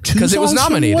did 2 songs because it was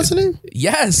nominated, wasn't it?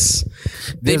 Yes,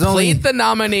 they played the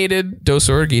nominated Dos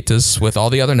Oruguitas with all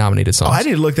the other nominated songs. Oh, I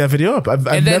need to look that video up. I've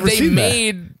never seen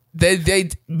that. They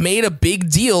made a big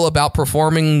deal about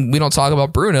performing We Don't Talk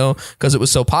About Bruno because it was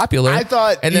so popular. I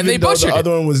thought, and then they butchered the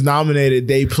other one was nominated,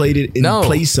 they played it in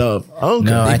place of. Okay.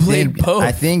 No,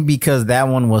 I think because that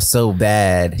one was so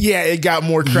bad. Yeah, it got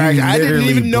more traction. I didn't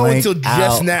even know until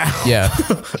just now. Yeah,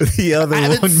 the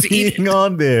other one being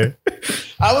on there.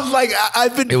 I was like,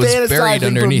 I've been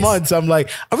fantasizing for months. I'm like,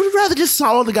 I would rather just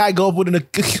saw the guy go up with an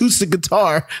acoustic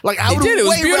guitar. Like I would. It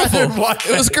was beautiful.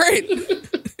 It was great.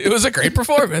 It was a great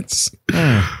performance.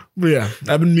 Yeah,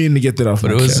 I've been meaning to get that off. But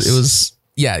it was.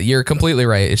 Yeah, you're completely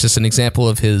right. It's just an example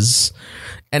of his.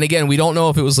 And again, we don't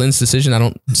know if it was Lynn's decision. I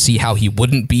don't see how he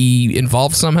wouldn't be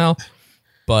involved somehow.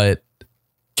 But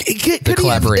could he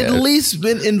have at least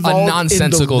been involved a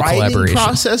nonsensical in the writing collaboration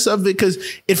process of it? Because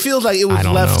it feels like it was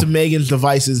left to Megan's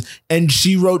devices, and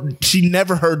she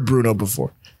never heard Bruno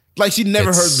before. Like she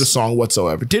never heard the song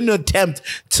whatsoever. Didn't attempt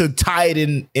to tie it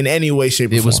in any way,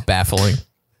 shape, or form. It was baffling.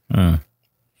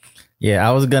 Yeah,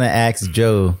 I was gonna ask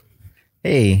Joe,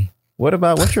 hey,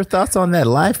 what's your thoughts on that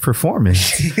live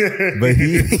performance? But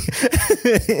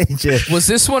Was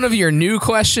this one of your new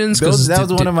questions? That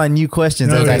was one of my new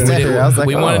questions. No, As I yeah. said, I was like,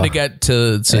 we wanted to get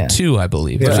to Yeah. 2, I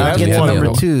believe. Yeah, But I'll do we get have to the number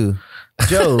other one? 2.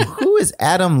 Joe, who is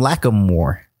Adam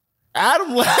Lackamore? Adam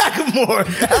Lackamore.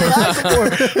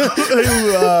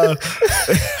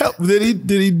 Did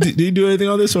he do anything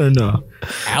on this one or no?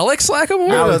 Alex Lackamore?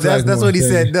 No, that's Lackamore, what he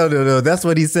thank said. you. No. That's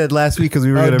what he said last week because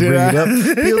we were Oh, going to did bring I? it up.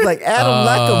 He was like Adam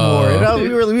Lackamore, and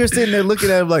we were sitting there looking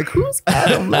at him like, who's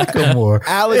Adam Lackamore?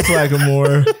 Alex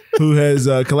Lackamore, who has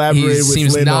collaborated He with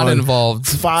seems Lynn not on involved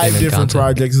 5 in different content.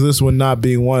 projects. This one not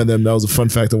being one of them. That was a fun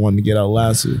fact I wanted to get out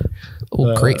last week.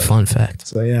 Oh, great fun fact.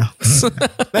 So yeah,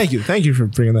 thank you for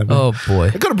bringing that back. Oh, boy.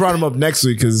 I could have brought him up next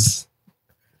week because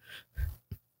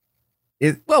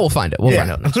Well, we'll find it. We'll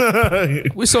find out. Next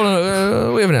week. We still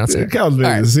don't, we haven't announced it. Cal's made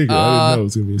All it right. a secret. I didn't know it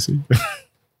was gonna be a secret.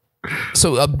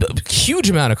 So a huge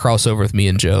amount of crossover with me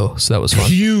and Joe. So that was fun.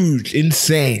 Huge,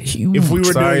 insane. If we were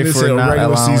Sorry doing this for in a not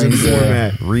regular allowing season the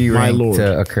format, my re-rank lord.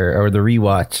 to occur or the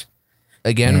rewatch.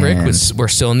 Again, Rick, we're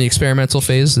still in the experimental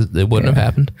phase. It wouldn't have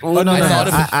happened. Oh, no, I no, thought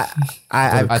no. of-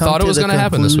 I thought it was going gonna to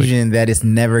happen this week. conclusion that it's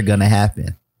never going to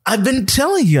happen I've been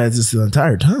telling you guys this the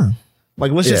entire time.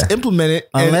 Like, let's just Yeah. implement it.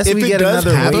 unless and we if get it does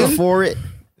another happen, weight for it.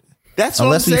 that's what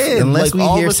Unless I'm we saying. unless Like, we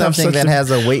all hear of us have something such that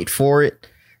has a weight for it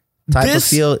type of This-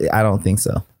 feel, I don't think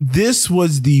so. this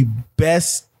was the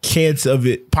best chance of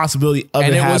it, possibility of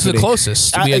And it it was the happening.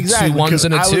 closest. We had 2 ones 'cause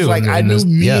and a I 2. was like, and- I and knew this-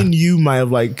 me yeah. and you might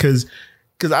have like because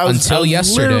I was Until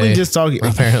yesterday, literally just talking.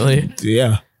 apparently.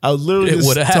 Yeah, I was literally It just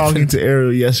would've talking happened. to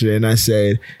Ariel yesterday, and I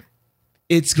said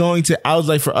it's going to. I was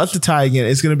like, for us to tie again,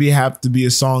 it's going to have to be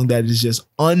a song that is just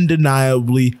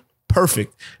undeniably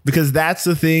perfect because that's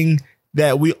the thing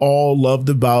that we all loved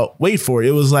about Wait For It.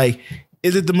 It was like,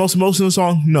 is it the most emotional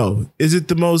song? No. Is it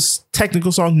the most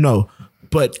technical song? No.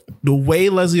 But the way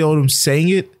Leslie Odom sang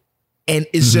it, and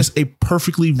it's just a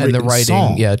perfectly written And the writing,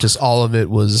 song. yeah, just all of it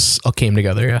all came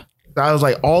together. Yeah. I was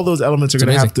like, all those elements are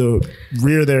going to have to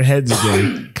rear their heads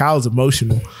again. Kyle's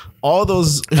emotional. All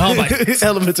those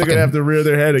elements are going to have to rear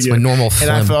their head again. my normal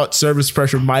and I phlegm. thought Service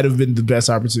Pressure might have been the best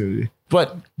opportunity.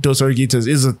 But Dos Oruguitas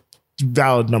is a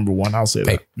valid number 1. I'll say that.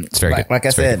 Hey, it's very good. Like I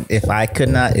It's very said,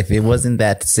 if it wasn't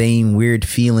that same weird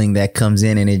feeling that comes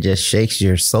in and it just shakes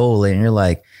your soul and you're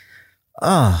like,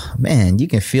 oh man, you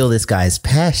can feel this guy's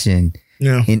passion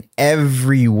Yeah. in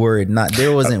every word.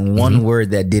 There wasn't one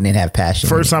word that didn't have passion.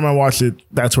 First in time I watched it,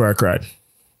 that's where I cried. it.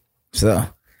 So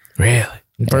good. Really?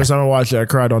 First time I watched it, I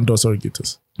cried on Dos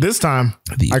Oruguitas. This time,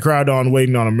 I cried on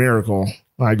Waiting on a Miracle.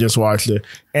 I just watched it.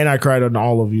 And I cried on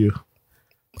All of You.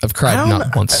 I've cried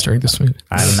not once during this movie.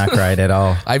 I have not cried at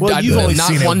all. I've you've only not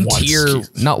seen it one once. tear,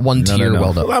 Jesus. not one tear no.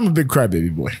 welled up. Well, I'm a big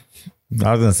crybaby boy.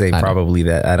 I was gonna say probably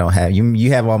that I don't have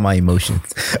you have all my emotions.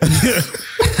 I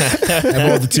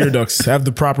have all the tear ducts. I have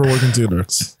the proper working tear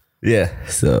ducts. Yeah.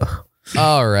 So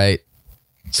All right.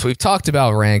 So we've talked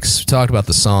about ranks, we've talked about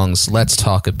the songs. Let's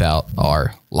talk about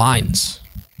our lines.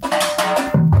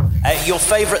 Your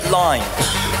favorite line.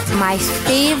 My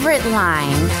favorite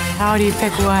line. How do you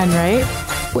pick one, right?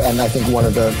 And I think one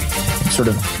of the sort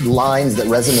of lines that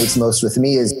resonates most with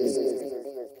me is,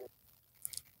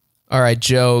 All right,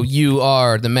 Joe, you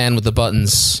are the man with the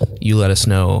buttons. You let us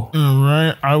know. All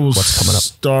right. I will What's coming up?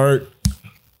 start.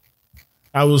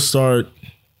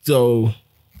 So,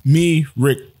 me,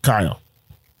 Rick, Kyle.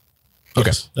 Okay.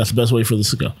 Yes, that's the best way for this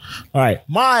to go. All right.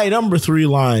 My number 3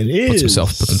 line is.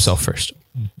 Put himself first.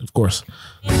 Of course.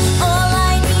 All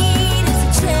I need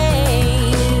is a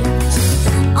change.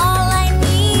 All I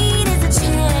need is a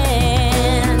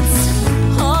chance.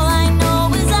 All I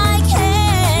know is I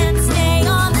can't stay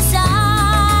on the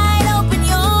side. Open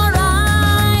your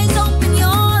eyes, open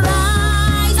your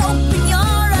eyes, open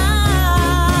your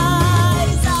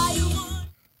eyes.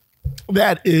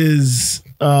 That is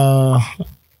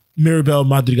Mirabel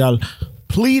Madrigal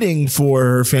pleading for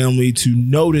her family to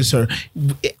notice her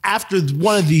after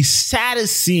one of the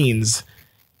saddest scenes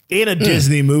in a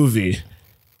Disney movie.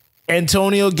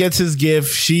 Antonio gets his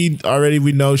gift. We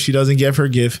know she doesn't get her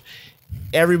gift.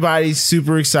 Everybody's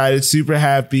super excited, super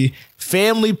happy.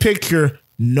 Family picture.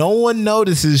 No one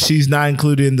notices she's not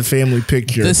included in the family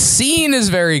picture. The scene is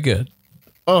very good.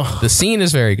 Oh, The scene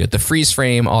is very good. The freeze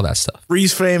frame, all that stuff.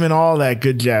 freeze frame and all that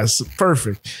good jazz.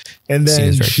 Perfect. And Scene then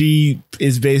is very she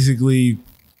is basically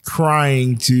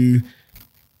crying to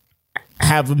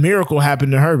have a miracle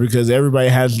happen to her because everybody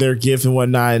has their gift and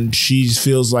whatnot, and she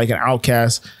feels like an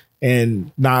outcast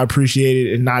and not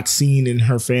appreciated and not seen in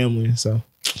her family. So,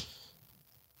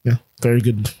 yeah, very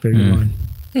good line.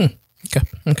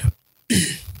 Okay.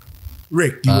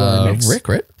 Rick, you are next. Rick,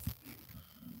 right?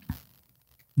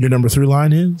 Your number 3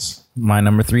 line is? My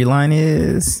number 3 line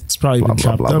is... It's probably been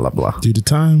chopped blah, up blah, blah. due to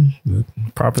time.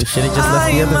 Probably should have just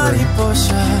left the other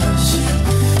version.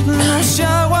 No se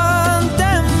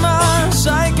aguante más,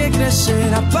 hay que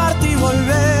crecer, aparte y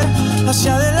volver.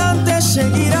 Hacia adelante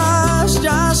seguirás,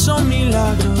 ya son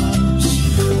milagros.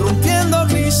 Rompiendo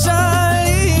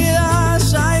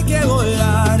crisalidas, hay que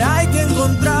volar, hay que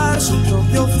encontrar su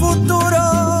propio futuro.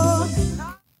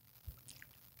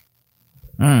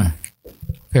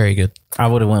 Very good. I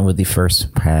would have went with the first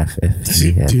half if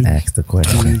he had asked the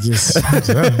question.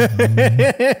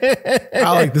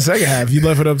 I like the second half. You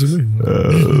left it up to me.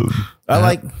 I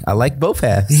like both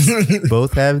halves.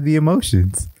 Both have the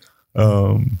emotions.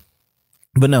 But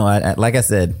no, I like I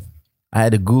said, I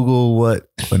had to Google what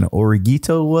an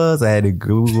Origito was. I had to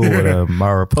Google what a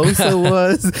Mariposa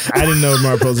was. I didn't know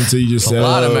Mariposa until you just said a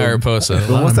lot of Mariposa.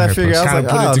 But once I figured out, I was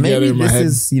like, oh, maybe this head.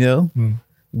 is,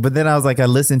 But then I was like, I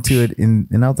listened to it and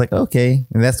I was like, okay.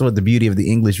 And that's what the beauty of the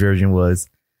English version was.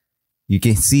 You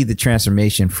can see the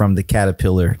transformation from the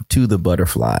caterpillar to the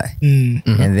butterfly.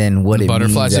 Mm-hmm. And then what the it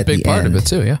butterfly's means a big part of it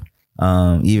too, yeah.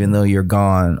 Even though you're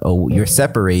gone, you're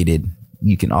separated,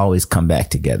 you can always come back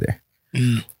together.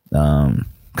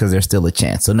 Because there's still a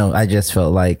chance. So no, I just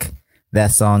felt like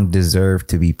that song deserved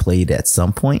to be played at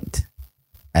some point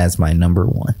as my number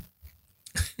 1.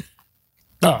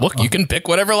 Look, you can pick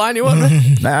whatever line you want.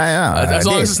 As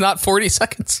long as it's not 40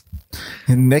 seconds.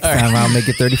 Next time I'll make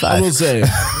it 35. I will say,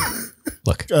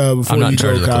 look, before I'm not you in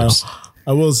charge go, of the Kyle, clips.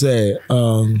 I will say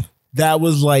that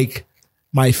was like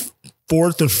my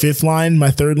 4th or 5th line, my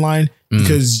 3rd line,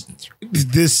 because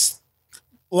this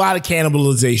a lot of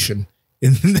cannibalization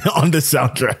on the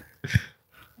soundtrack.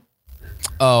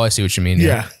 Oh, I see what you mean.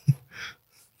 Yeah.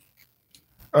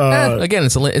 Again,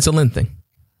 it's a Lynn thing.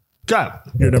 Got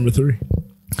it. Your number 3.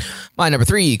 My number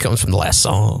 3 comes from the last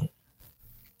song.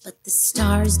 But the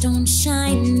stars don't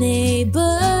shine, they burn,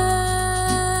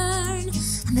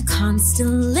 and the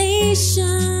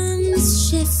constellations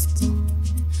shift.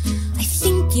 I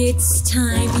think it's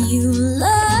time you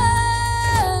learn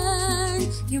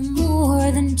you're more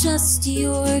than just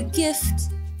your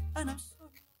gift.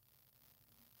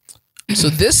 So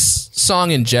this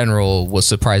song in general was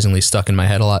surprisingly stuck in my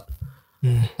head a lot.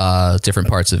 Different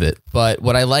parts of it. But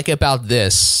what I like about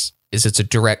this is it's a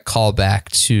direct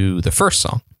callback to the first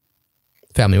song,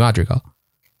 Family Madrigal,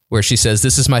 where she says,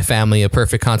 "This is my family, a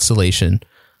perfect constellation.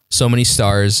 So many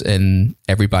stars and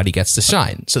everybody gets to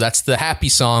shine." So that's the happy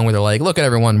song where they're like, look at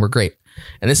everyone, we're great.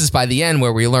 And this is by the end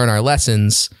where we learn our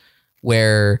lessons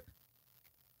where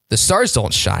the stars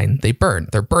don't shine, they burn.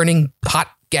 They're burning hot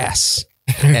gas.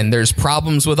 And there's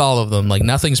problems with all of them. Like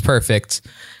nothing's perfect.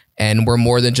 And we're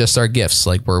more than just our gifts.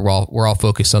 Like we're all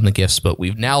focused on the gifts, but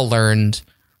we've now learned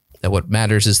that what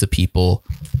matters is the people.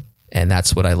 And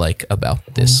that's what I like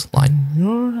about this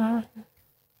line.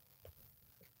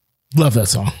 Love that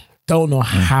song. Don't know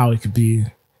how it could be.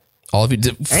 All of you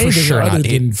did for anything sure other not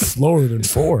 8. than lower than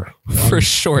 4. For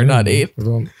sure not 8.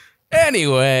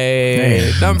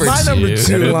 Anyway, number 2. My number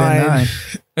 2 line.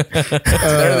 It's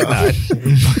better than 9.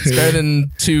 It's better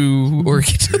than 2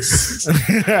 Orchids.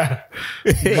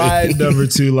 My number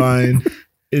 2 line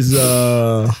is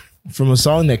from a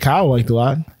song that Kyle liked a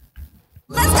lot.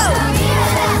 Let's go!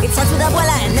 It starts with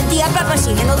Abuela and then Tia Peppa,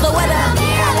 she handles the weather.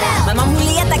 My mom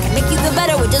Julieta can make you feel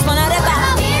better with just one arepa.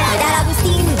 My dad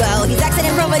Agustin, well, he's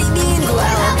accident prone, but he means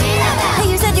well.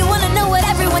 Hey, you said you want to know what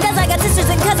everyone does. I got sisters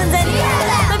and cousins, and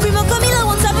my primo Camilo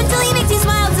won't stop until he makes you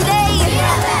smile today.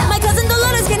 My cousin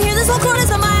Dolores can hear this whole chorus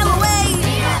a mile away.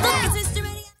 Look, it's history.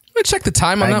 I'm gonna check the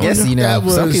time on I that guess, one. that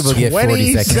some people get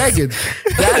 40 seconds.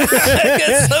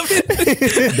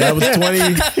 That was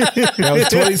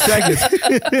 20 seconds.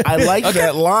 I like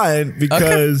that line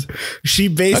because she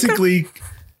basically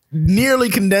nearly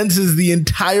condenses the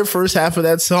entire first half of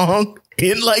that song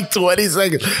in like 20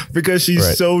 seconds because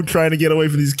she's so trying to get away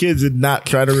from these kids and not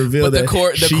try to reveal but that the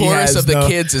chorus of the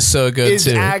kids is so good it's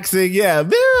too. Accent,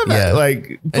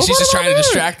 like, and she's just trying to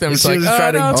distract them. It's like,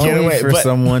 trying to get away for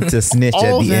someone to snitch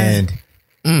at the end.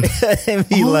 And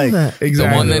be like, exactly, the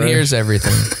one that hears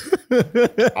everything.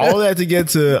 All that to get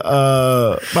to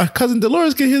my cousin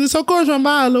Dolores can hear this whole chorus from a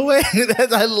mile away.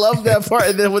 I love that part.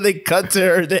 And then when they cut to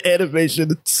her, the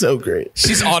animation, it's so great.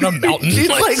 She's on a mountain. She's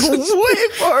like way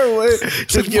far away.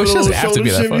 Just give she a doesn't little have to be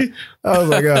shoulder that shimmy. Oh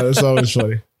my god, that's always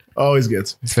funny. Always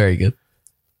gets. It's very good.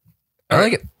 I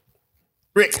like it.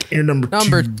 Rick, you're number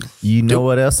 2. You know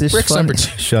what else is Rick's funny? number 2.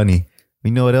 Shunny.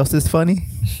 You know what else is funny?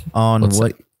 On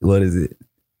what is it?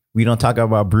 We don't talk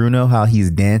about Bruno, how he's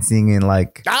dancing and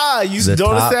like. You notice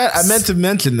that? I meant to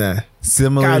mention that.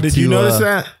 Similar God, did to you notice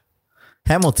that?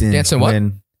 Hamilton Dancing what?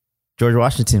 when George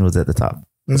Washington was at the top.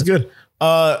 That's good.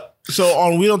 So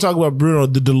on We Don't Talk About Bruno,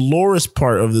 the Dolores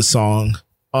part of the song,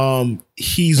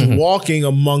 he's walking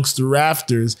amongst the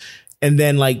rafters, and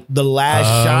then like the last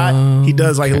shot, he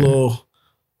does like a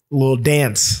little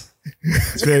dance.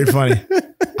 It's very funny.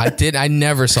 I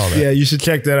never saw that. Yeah, you should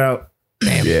check that out.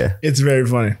 Damn. Yeah. It's very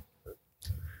funny.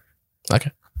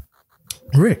 Okay.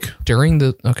 Rick. During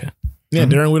We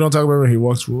Don't Talk About It, he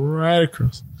walks right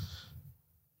across.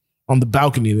 On the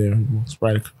balcony there. He walks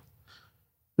right across.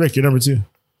 Rick, you're number 2.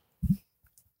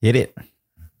 Hit it.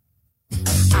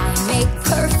 I make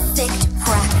perfect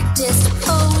practice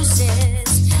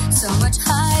poses. So much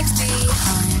hype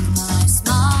behind my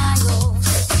smile.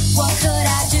 What could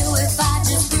I do if I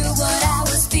just grew what I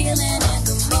was feeling in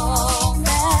the moment?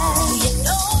 You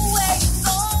know where you're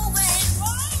going.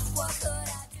 What could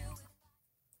I do?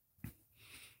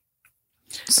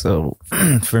 So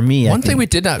for me, One thing we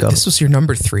did not. This was your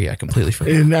number 3. I completely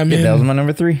forgot. And I mean, that was my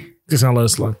number 3. just not let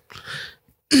us slide.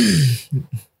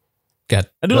 Got.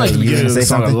 I do like the you beginning of gonna the say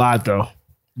song a something? lot, though.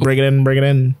 Break it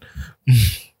in.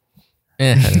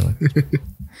 Anyway.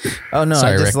 Oh no,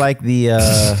 Sorry, I just Rick. like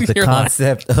the You're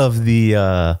concept of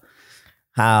the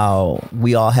how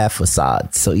we all have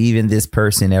facades. So even this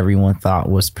person everyone thought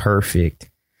was perfect,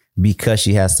 because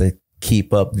she has to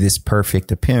keep up this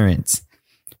perfect appearance,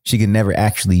 she can never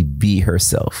actually be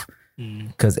herself,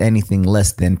 because anything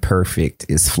less than perfect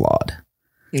is flawed.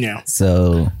 Yeah.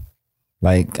 So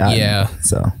like Yeah.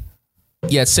 So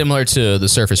Yeah, it's similar to the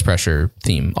surface pressure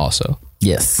theme also.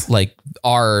 yes. Like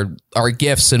our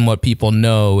gifts and what people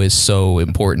know is so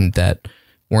important that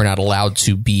we're not allowed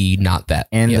to be not that.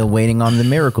 And Yeah. the waiting on the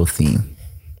miracle theme.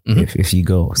 If you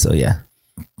go. So yeah.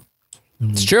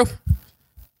 It's true.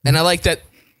 And I like that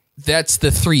that's the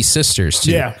 3 sisters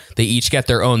too. Yeah. They each get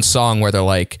their own song where they're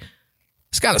like,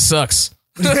 this kind of sucks.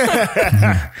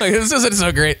 Like, this isn't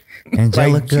so great.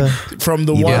 Angelica. From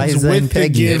the Eliza ones and with the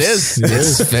Peggy. gifts. It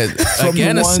is. From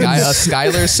Again, the a ones-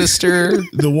 Skylar sister.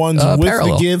 The ones with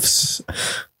parallel. the gifts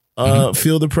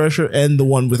feel the pressure, and the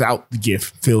one without the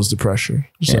gift feels the pressure.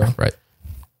 So Yeah, right.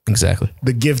 Exactly.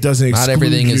 the gift doesn't Not exclude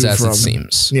everything is you as from, it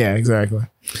seems. Yeah, exactly.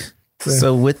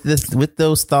 So with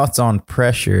those thoughts on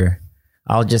pressure,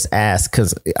 I'll just ask,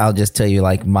 because I'll just tell you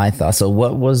like my thoughts. So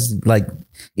what was like,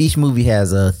 each movie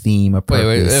has a theme, a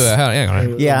purpose. Wait, hang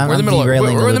on. Yeah, We're in the middle.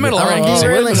 derailing We're in a the middle. little bit. All right, I'm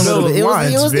derailing a little bit. It was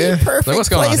Lines, the man. perfect What's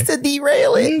going on place here? to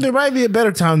derail it. There might be a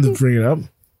better time to bring it up.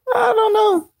 I don't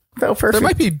know. Felt perfect. There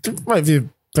might be A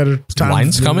better time.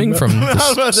 lines to bring coming it up. from I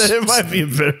was about to this say, it might be a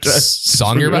better time.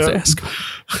 song you're about to ask.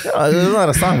 It's not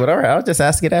a song, but all right, I'll just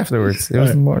ask it afterwards. It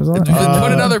was more song. Put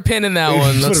another pin in that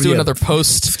one. Let's do yeah. another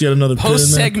Let's get another pin in there.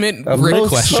 post segment A Rick post-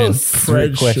 question.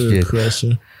 Pressure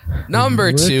question.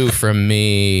 Number 2 from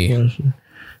me.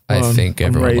 I think I'm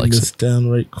everyone writing likes this it. down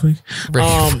right quick. Rick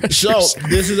So Pressures.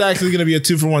 this is actually going to be a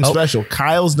 2-for-1 special.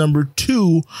 Kyle's number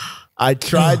 2. I was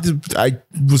trying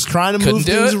to Couldn't move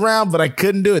do things it? around, but I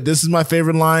couldn't do it. This is my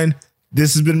favorite line.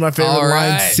 This has been my favorite All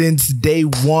line right. since day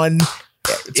one.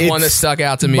 It's one that stuck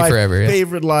out to me my forever. Yeah.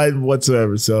 favorite line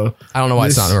whatsoever. So I don't know why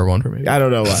it's this- not number 1 for me. I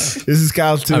don't know why. This is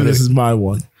Kyle's 2. I'm This gonna- is my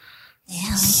 1.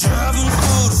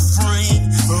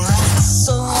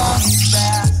 So long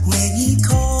back when he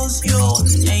calls your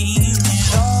name,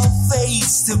 it all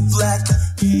fades to black.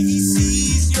 He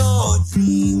sees your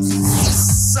dreams.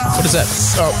 What is that?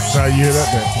 Oh, sorry, you hear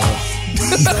that?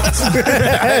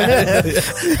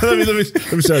 let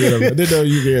me show you. I didn't know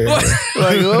you could.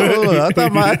 Like,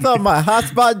 I thought my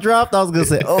hotspot dropped. I was gonna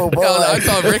say, oh boy. I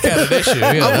thought Rick had an issue.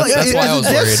 Yeah, I'm like, that's why I was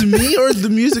is it just worried. me, or is the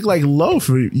music like low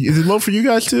for you? Is it low for you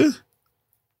guys too?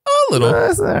 A little.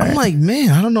 That's all right. I'm like, man,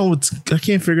 I don't know I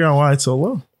can't figure out why it's so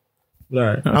low. But all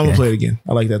right, I'm gonna play it again.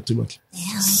 I like that too much.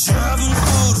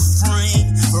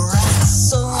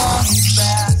 So long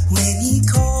back when he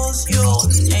calls your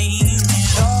name,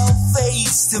 it all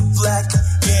fades to black.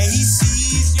 Yeah, he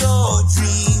sees your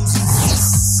dreams and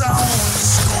his song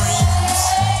screams.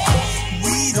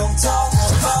 We don't talk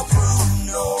about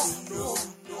Bruno.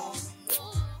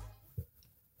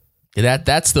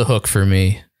 That's the hook for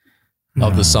me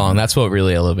of the song. That's what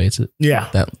really elevates it. Yeah,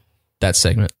 That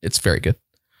segment. It's very good.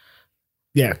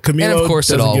 yeah. Camilo, And of course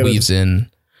it doesn't all get weaves in.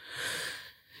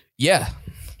 Yeah.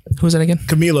 Who's that again?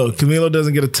 Camilo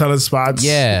doesn't get a ton of spots.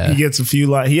 Yeah. he gets a few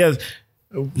lines. He has.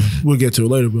 We'll get to it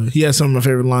later, but he has some of my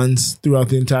favorite lines throughout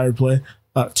the entire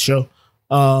show,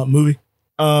 movie.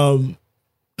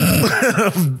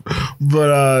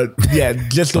 But yeah,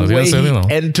 just the way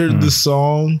he entered the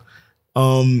song,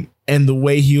 and the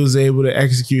way he was able to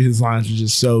execute his lines was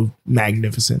just so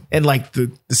magnificent. And like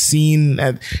the scene,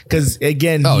 because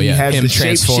again, he has him the shape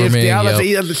transforming, shifting. I was yep. say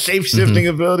he has the shape shifting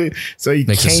ability, so he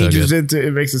Makes it so changes good. into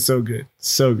it. Makes it so good,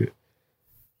 so good.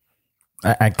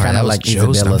 I kind that of was like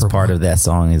Joe's Isabella's number part one. of that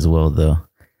song as well, though.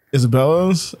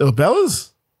 Isabella's? Oh,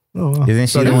 wow. Isn't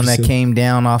she the one that came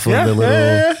down off of the little?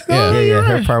 Yeah.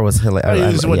 Her part was hilarious.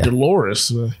 I just went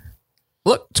Dolores.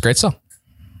 Look, it's a great song.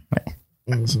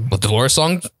 But Dolores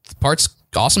song part's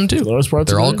awesome too. Dolores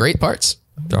part's They're all good. great parts.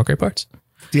 They're all great parts.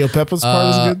 Theo Pepper's part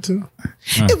is good too.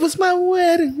 It was my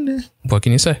wedding day. What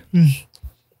can you say?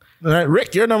 All right,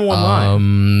 Rick, your number one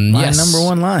line. My Yes. number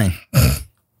one line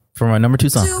for my number 2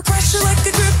 song. Feel pressure like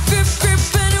a drip, drip, drip,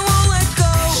 and it won't let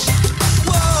go.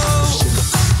 Whoa.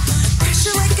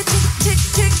 Pressure like a tick, tick,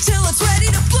 tick, till it's ready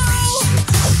to blow.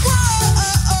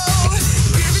 Whoa.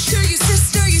 Give it to your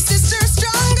sister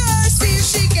stronger. See if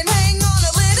she can hang on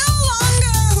a little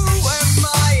longer. Who am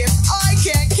I if I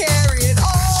can't carry it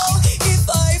all? If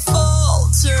I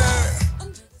falter.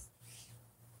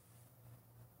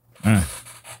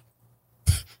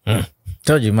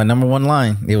 Told you my number one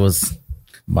line. It was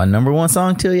my number one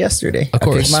song till yesterday. Of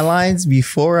course. I picked my lines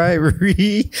before I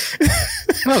read.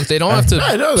 No, they don't have to.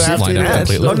 I know they have to line do up that.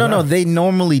 completely. Oh no, they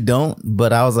normally don't.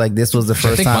 But I was like, this was the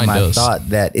first think time mine I does. thought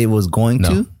that it was going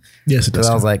to. Yes, it Because does.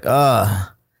 I was like,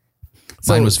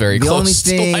 Mine was very the close only to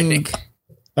thing,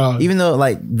 lining. even though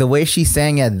like the way she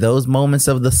sang at those moments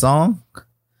of the song,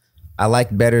 I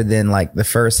liked better than like the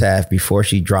first half before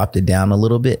she dropped it down a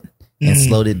little bit and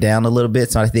slowed it down a little bit.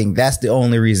 So I think that's the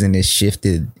only reason it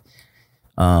shifted.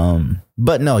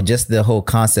 But no, just the whole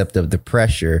concept of the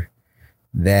pressure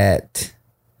that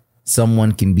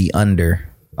someone can be under,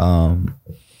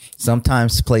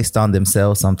 sometimes placed on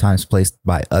themselves, sometimes placed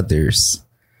by others.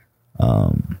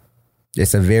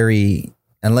 It's a very,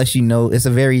 unless you know, it's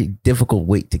a very difficult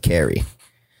weight to carry.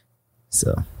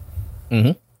 So,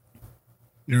 You're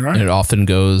right. And it often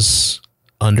goes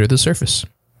under the surface.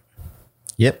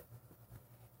 yep.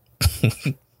 We're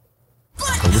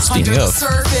steaming Under the up.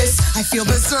 surface, I feel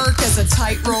berserk as a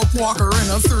tightrope walker in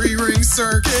a 3-ring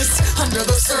circus. Under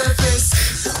the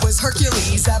surface, was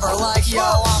Hercules ever like, yo,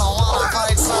 I don't wanna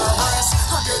fight Cerberus?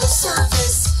 Under the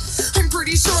surface, I'm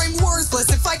pretty sure I'm worthless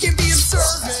if I can be of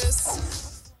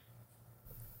service.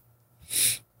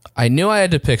 I knew I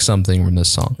had to pick something from this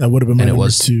song. That would have been my And it number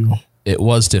was 2. It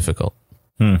was difficult.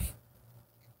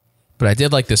 But I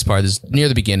did like this part. This is near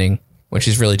the beginning when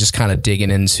she's really just kind of digging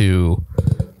into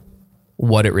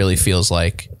what it really feels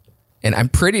like. And I'm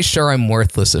pretty sure I'm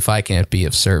worthless if I can't be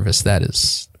of service.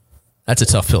 That's a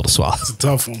tough pill to swallow. It's a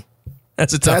tough one.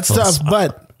 That's a tough That's pill to tough, swallow.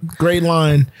 but great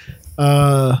line.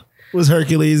 Was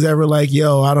Hercules ever like,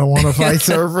 yo, I don't want to fight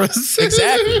Cerberus?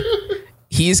 Exactly.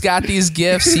 He's got these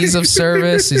gifts. He's of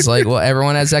service. He's like, well,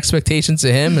 everyone has expectations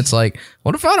of him. It's like,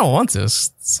 what if I don't want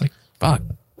this? It's like, fuck.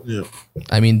 Yeah.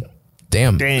 I mean,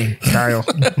 damn. Dang, Kyle.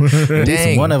 At least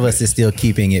Dang. one of us is still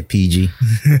keeping it PG.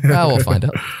 We'll find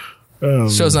out.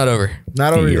 Show's not over.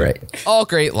 Not over You're yet. right. All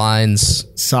great lines.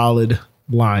 Solid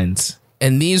lines.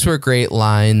 And these were great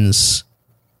lines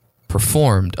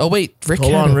performed. Oh, wait. Rick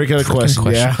Hold had on, Rick had a freaking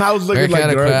question. Yeah, I was looking Rick like had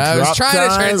a drop I was trying to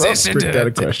time. transition Rick to had a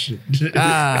it.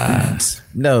 question.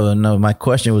 No, my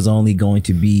question was only going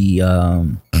to be,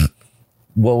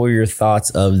 what were your thoughts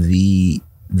of the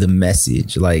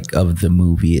message, like of the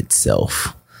movie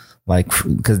itself? Like,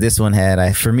 because this one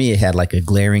had, for me, it had like a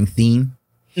glaring theme,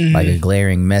 like a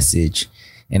glaring message.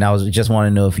 And I was just want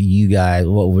to know if you guys,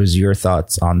 what was your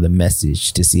thoughts on the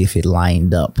message to see if it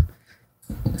lined up?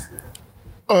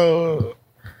 The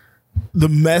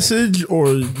message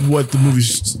or what the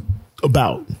movie's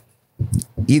about?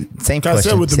 Same I question,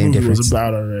 said what the same movie difference. was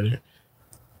about already.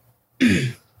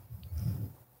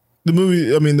 The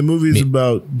movie is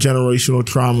about generational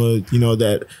trauma,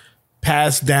 that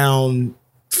passed down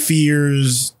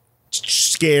fears,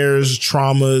 scares,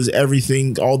 traumas,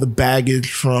 everything, all the baggage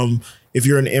from if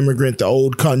you're an immigrant, the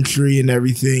old country and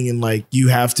everything, and like you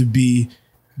have to be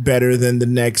better than the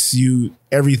next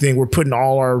everything. We're putting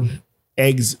all our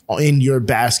eggs in your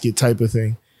basket type of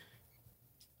thing.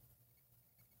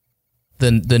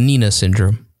 The Nina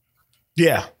syndrome.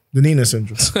 Yeah, the Nina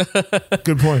syndrome.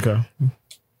 Good point, Kyle.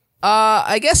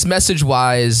 I guess message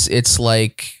wise, it's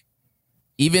like,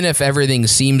 even if everything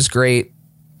seems great,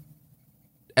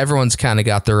 everyone's kind of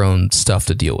got their own stuff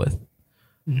to deal with.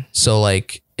 So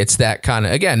like, it's that kind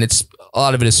of, again, it's a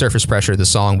lot of it is surface pressure, the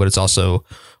song, but it's also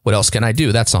what else can I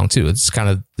do? That song too. It's kind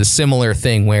of the similar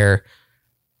thing where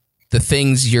the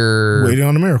things you're Waiting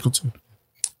on a Miracle too.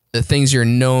 The things you're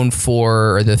known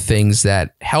for are the things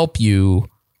that help you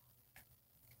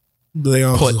They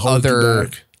also put hold you other,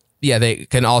 back. yeah, they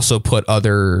can also put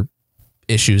other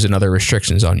issues and other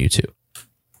restrictions on you too.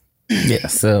 Yeah,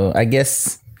 so I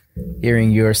guess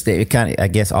hearing your state, it kind of, I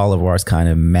guess all of ours kind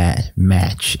of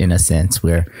match in a sense,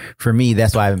 where for me,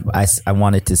 that's why I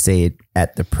wanted to say it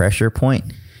at the pressure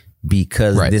point,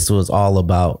 because this was all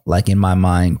about, like, in my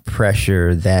mind,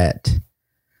 pressure that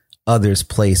others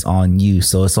place on you.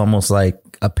 So it's almost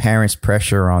like a parent's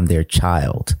pressure on their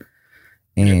child.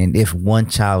 And if one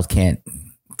child can't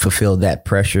fulfill that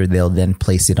pressure, they'll then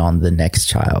place it on the next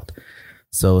child.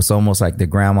 So it's almost like the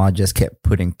grandma just kept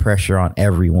putting pressure on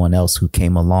everyone else who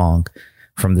came along,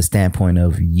 from the standpoint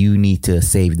of, you need to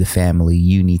save the family,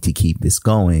 you need to keep this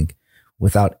going,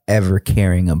 without ever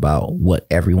caring about what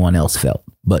everyone else felt.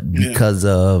 But because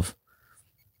of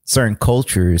certain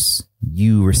cultures,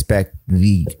 you respect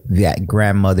that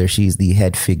grandmother. She's the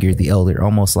head figure, the elder,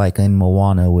 almost like in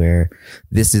Moana, where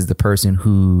this is the person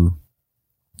who,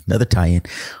 another tie-in,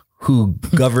 who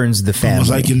governs the family.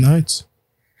 Almost like in Knights.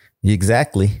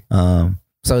 Exactly. So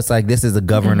it's like, this is the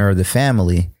governor of the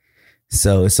family.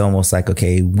 So it's almost like,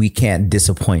 okay, we can't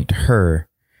disappoint her.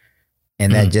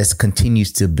 And that just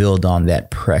continues to build on that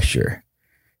pressure.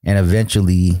 And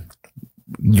eventually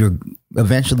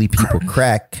people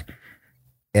crack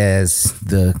as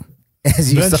you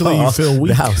Eventually saw you feel weak.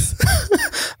 the house.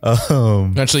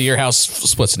 Eventually your house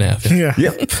splits in half. Yeah.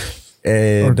 Yep.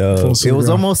 And it was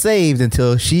almost saved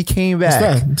until she came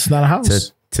back. It's not a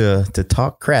house. To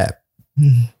talk crap.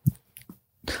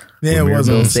 Yeah, it was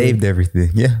almost saved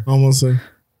everything. Yeah. Almost like,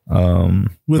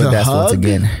 with but a that's hug? once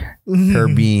again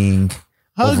her being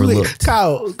overlooked.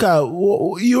 Kyle,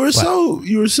 you were so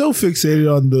fixated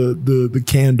on the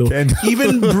candle.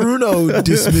 Even Bruno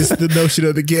dismissed the notion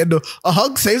of the candle. A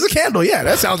hug saves a candle. Yeah,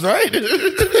 that sounds right.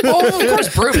 Oh, of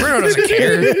course, Bruno doesn't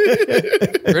care.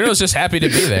 Bruno's just happy to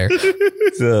be there.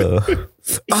 So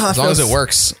as long as it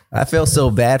works. I felt so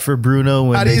bad for Bruno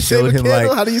when they showed him, like,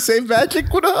 how do you save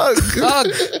magic with a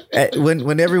hug?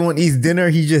 when everyone eats dinner,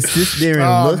 he just sits there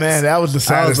and looks. Oh man, that was the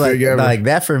saddest thing ever. Like,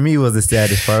 that for me was the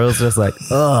saddest part. It was just like,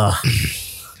 ugh.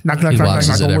 He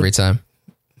watches it every time.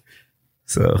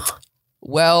 So,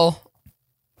 well,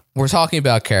 we're talking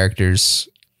about characters,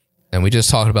 and we just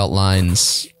talked about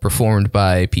lines performed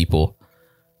by people.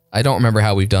 I don't remember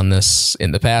how we've done this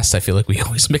in the past. I feel like we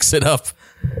always mix it up.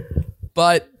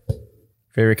 But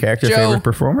favorite character, Joe, favorite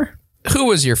performer? Who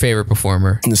was your favorite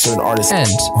performer? And a certain artist. And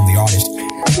on the artist.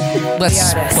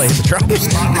 Let's play the drops.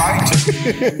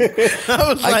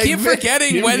 I keep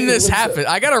forgetting when this happened.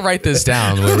 I gotta write this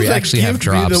down where we actually have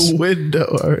drops. The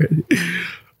window already.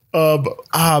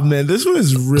 Man, this one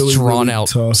is really drawn really out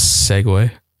tough. Segue.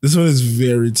 This one is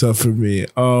very tough for me.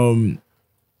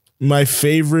 My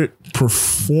favorite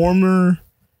performer,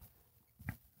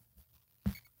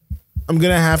 I'm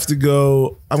gonna have to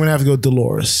go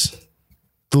Dolores.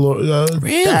 Really?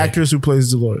 The actress who plays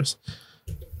Dolores.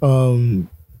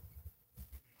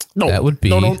 No, that would be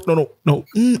no.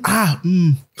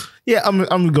 Yeah, I'm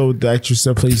gonna go with the actress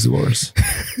that plays Dolores.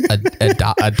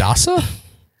 Adasa?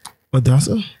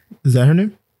 Adasa? Is that her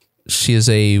name? She is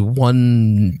a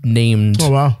one named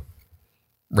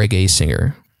reggae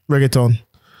singer. Reggaeton.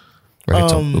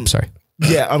 Oops, sorry.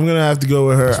 Yeah, I'm gonna have to go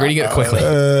with her. I was reading it quickly.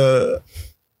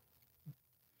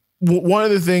 One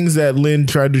of the things that Lynn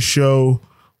tried to show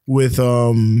with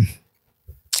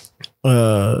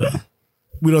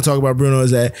we don't talk about Bruno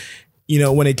is that, you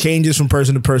know, when it changes from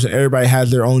person to person, everybody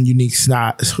has their own unique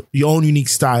style.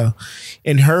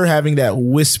 And her having that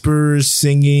whispers,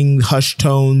 singing, hush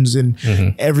tones, and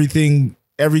everything.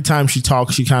 Every time she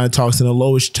talks, she kind of talks in a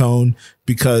lowish tone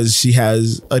because she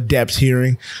has a depth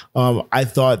hearing. I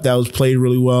thought that was played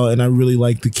really well, and I really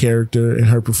liked the character and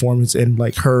her performance and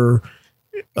like her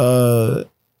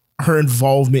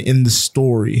involvement in the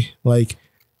story. Like,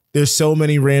 there's so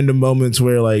many random moments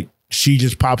where like she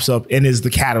just pops up and is the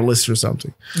catalyst or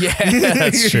something. Yeah,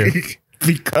 that's true.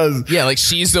 Because like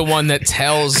she's the one that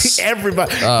tells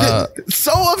everybody.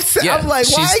 So upset. Yeah, I'm like,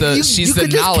 why? She's the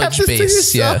knowledge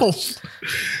base. Yeah.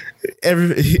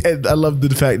 And I love the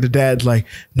fact the dad's like,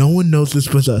 no one knows this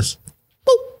but us.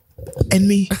 Boop. And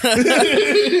me.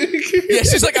 Yeah,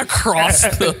 she's like across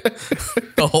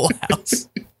the whole house.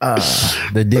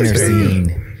 The dinner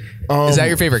scene. Is that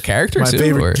your favorite character? My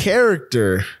favorite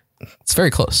character. It's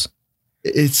very close.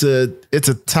 It's a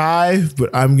tie, but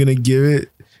I'm gonna give it.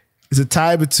 It's a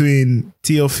tie between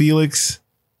Tio Felix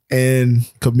and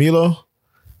Camilo,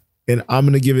 and I'm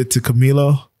gonna give it to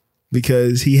Camilo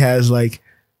because he has like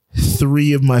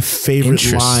 3 of my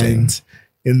favorite lines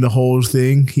in the whole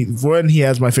thing. He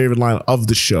has my favorite line of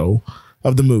the show,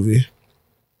 of the movie.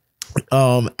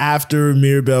 After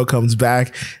Mirabelle comes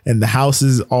back and the house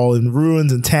is all in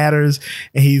ruins and tatters,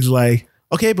 and he's like,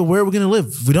 okay, but where are we going to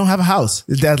live? We don't have a house.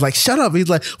 His dad's like, shut up. He's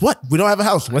like, what? We don't have a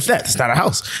house. What's that? It's not a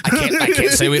house. I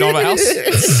can't say we don't have a house.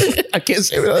 I can't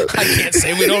say we don't have a house. I can't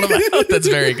say we don't have a house. That's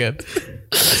very good.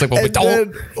 It's like, well, we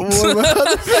don't. One of my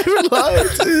other favorite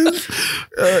lines is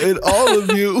in All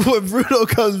of You, when Bruno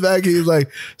comes back, he's like,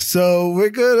 so we're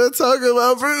going to talk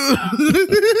about Bruno.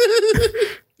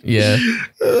 Yeah.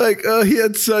 Like he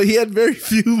had very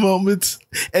few moments,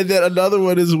 and then another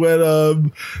one is when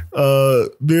Mirabel.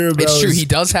 It's true. He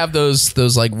does have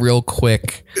those like real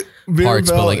quick Mirabel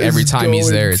parts, but like every is time he's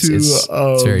there, it's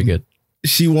very good.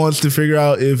 She wants to figure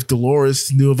out if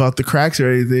Dolores knew about the cracks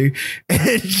or anything,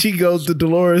 and she goes to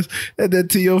Dolores, and then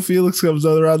Tio Felix comes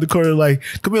around the corner like,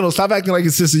 Camilo, stop acting like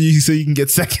his sister so you can get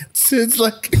seconds. It's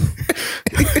like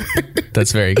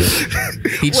that's very good.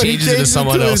 He changes it to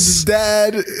someone else. His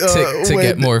dad to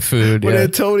get more food. When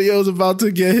Antonio's about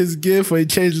to get his gift, when he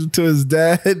changes it to his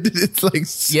dad, it's like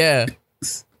yeah.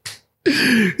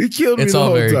 He killed me It's the all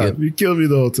whole very time. good. He killed me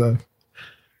the whole time.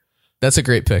 That's a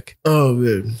great pick. Oh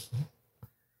man.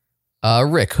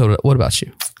 Rick, what about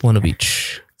you? One of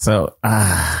each. So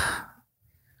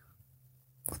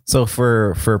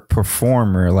for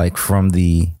performer, like from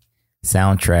the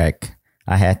soundtrack,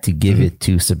 I had to give it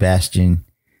to Sebastian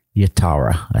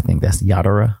Yatara. I think that's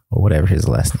Yatara or whatever his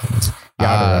last name is.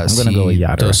 Yatara. I'm gonna go with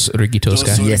Yatara. Dos Riquitos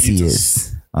guy. Yes, he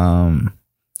is.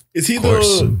 Is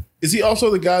he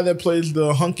also the guy that plays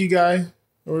the hunky guy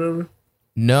or whatever?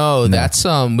 No, that's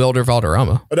Wilder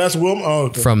Valderrama. Oh, that's Wilma. Oh,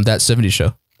 okay. From That 70s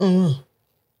Show. No,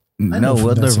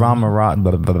 Wilder Valderrama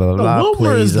Wilmer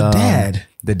plays is the dad.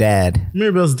 The dad.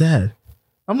 Mirabel's dad.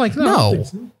 I'm like, no. I don't think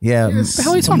so. Yeah. What the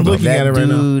hell are you talking about? That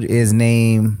dude is his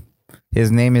name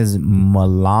is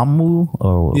Malamu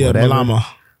or whatever.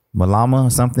 Malama or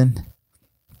something.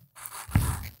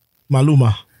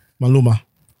 Maluma.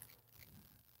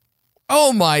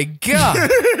 Oh my God.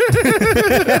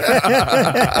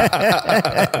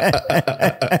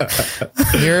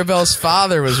 Mirabel's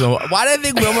father was Wilmer. Why did I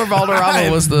think Wilmer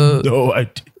Valderrama was the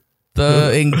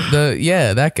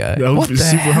that guy? That was the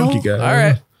super hunky guy. All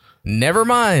right. Never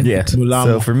mind. Yeah.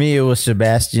 So for me, it was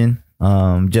Sebastian.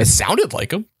 It sounded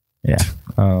like him. Yeah.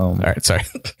 All right. Sorry.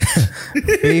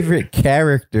 Favorite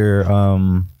character.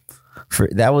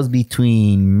 That was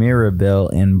between Mirabel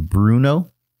and Bruno.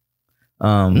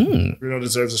 Bruno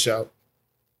deserves a shout.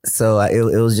 So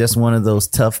it was just one of those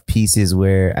tough pieces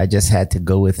where I just had to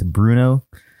go with Bruno.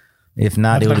 If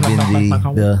not, it would have been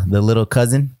the little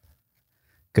cousin,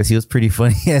 because he was pretty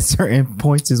funny at certain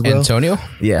points as well. Antonio?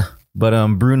 Yeah. But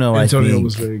Bruno, Antonio I think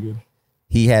was very good.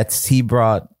 He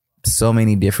brought so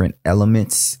many different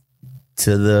elements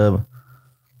to the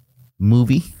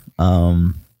movie.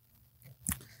 For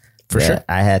sure.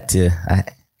 I had to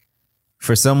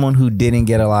for someone who didn't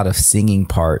get a lot of singing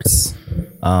parts,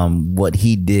 what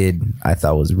he did, I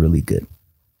thought was really good.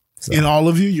 So, In All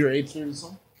of You, your 8th favorite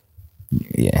song?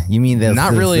 Yeah, you mean that?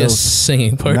 Not really a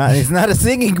singing part. It's not a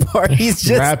singing part. He's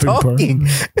just Rapping talking.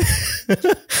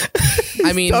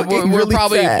 I mean, we're really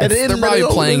probably fast. they're probably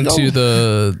playing to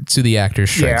the actor's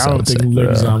strengths. I don't think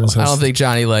Legs almost has. I don't think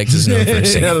Johnny Legs is known for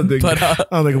singing. I don't think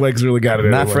Legs really got it.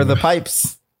 Not for the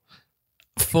pipes.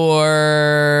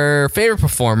 For favorite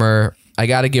performer, I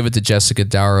got to give it to Jessica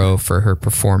Darrow for her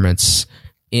performance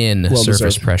in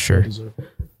Surface Pressure.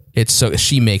 It's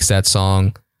she makes that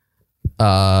song.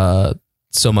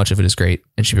 So much of it is great,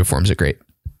 and she performs it great.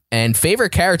 And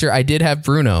favorite character, I did have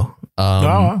Bruno.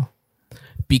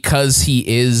 Because he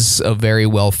is a very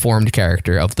well-formed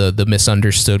character of the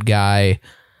misunderstood guy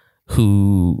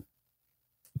who,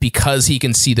 because he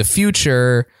can see the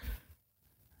future,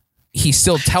 he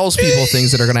still tells people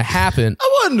things that are going to happen.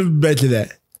 I wanted to mention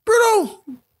that. Bruno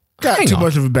got too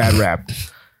much of a bad rap.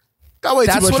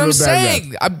 That's what I'm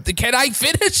saying. Can I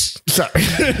finish? Sorry.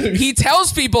 He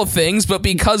tells people things, but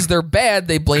because they're bad,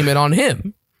 they blame it on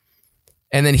him.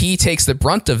 And then he takes the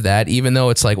brunt of that, even though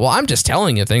it's like, well, I'm just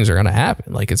telling you things are going to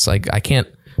happen. Like, it's like, I can't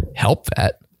help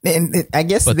that. And I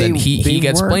guess but then he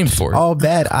gets blamed for it. All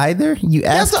bad either. You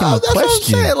ask him a question. That's what I'm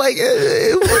saying. Like,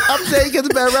 I'm saying he gets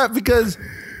a bad rap because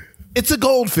it's a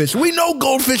goldfish. We know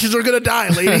goldfishes are going to die,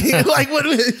 lady. Like, what?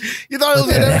 You thought it was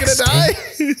never going to die?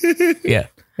 Yeah.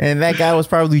 And that guy was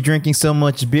probably drinking so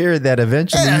much beer that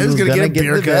eventually he was going to get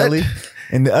the belly.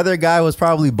 And the other guy was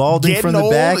probably balding from the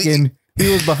back, and he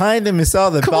was behind him and saw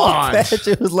the bald patch.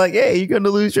 It was like, hey, you're going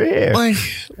to lose your hair. Like,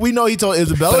 we know he told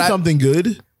Isabella something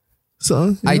good.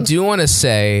 So I do want to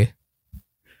say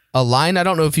a line. I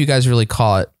don't know if you guys really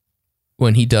caught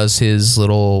when he does his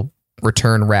little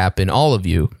return rap in All of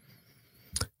You,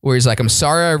 where he's like, I'm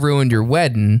sorry I ruined your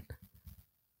wedding.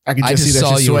 I just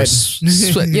saw you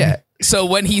sweat. Yeah. So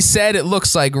when he said it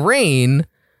looks like rain,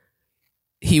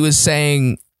 he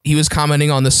was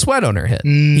commenting on the sweat on her head.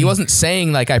 He wasn't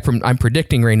saying like I'm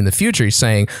predicting rain in the future. He's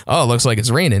saying, oh, it looks like it's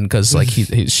raining because like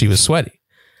she was sweaty.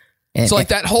 So like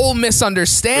that whole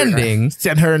misunderstanding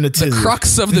sent her in the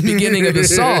crux of the beginning of the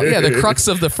song. Yeah, the crux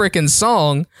of the freaking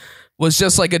song was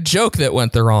just like a joke that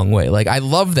went the wrong way. Like I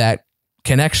love that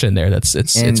connection there. It's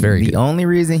very good. The only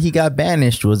reason he got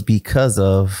banished was because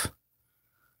of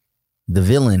the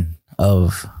villain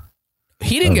of.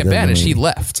 He didn't get banished. He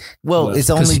left. Well, it's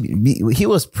only he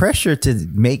was pressured to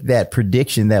make that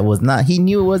prediction that was not. He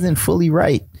knew it wasn't fully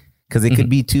right because it could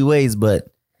be two ways, but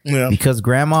because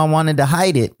Grandma wanted to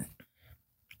hide it.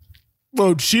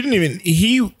 Well, she didn't even.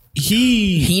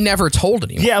 He never told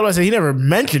anyone. Yeah, I was gonna say he never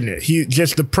mentioned it. He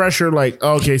just the pressure, like,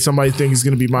 okay, somebody thinks it's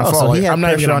gonna be my fault. So Like, I'm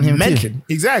not even gonna mention.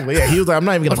 Exactly. Yeah, he was like, I'm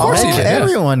not even gonna. Of course he did.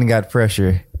 Everyone got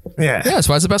pressure. Yeah, that's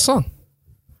why it's the best song.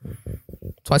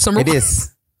 That's why it's number one.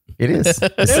 It is.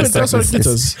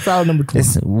 It's foul number 2.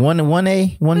 It's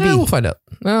 1A, 1B. Yeah, we'll find out.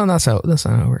 No, that's not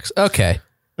how it works. Okay.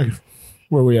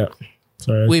 Where are we at?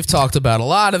 Sorry. We've talked about a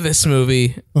lot of this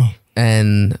movie,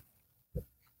 and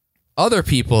other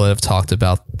people have talked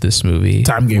about this movie.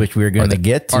 Time game. Which we're going to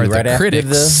get to right after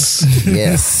critics.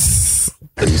 Yes.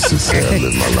 I used to say I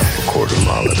live my life a quarter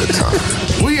mile at a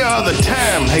time. We are the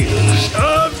time haters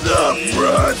of the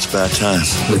bruh. It's about time.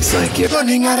 Looks like you're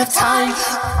running out of time.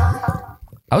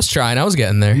 I was trying. I was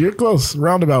getting there. You're close.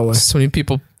 Roundabout way. So many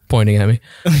people pointing at me.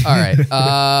 All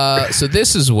right. So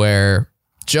this is where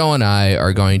Joe and I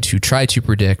are going to try to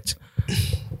predict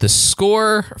the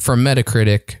score from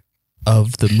Metacritic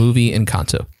of the movie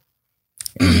Encanto.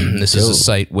 This is a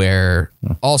site where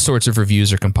all sorts of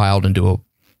reviews are compiled into a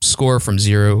score from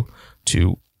 0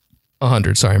 to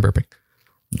 100. Sorry, I'm burping.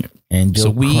 And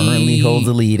Joe currently holds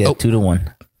the lead at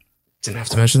 2-1. Didn't have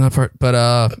to mention that part,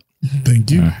 but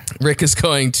thank you. Rick has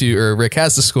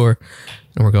the score,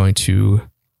 and we're going to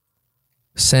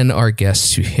send our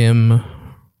guest to him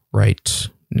right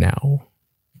now.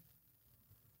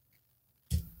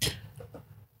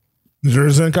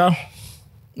 Zenko?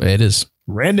 It is.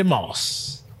 Randy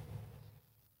Moss.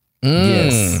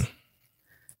 Yes.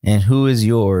 And who is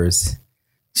yours?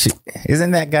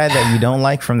 Isn't that guy that you don't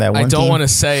like from that one I don't team? want to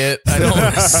say it. I don't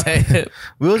want to say it.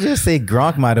 We'll just say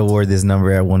Gronk might have wore this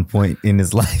number at one point in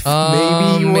his life.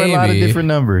 Maybe he wore a lot of different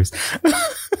numbers.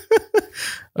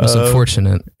 That's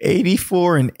unfortunate.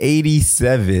 84 and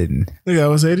 87. Yeah, I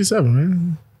was 87,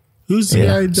 man. Who's the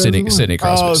guy? Sidney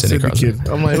Crosby. Oh, Sidney Crosby. Kid.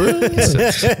 I'm like, really? I'm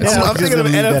thinking of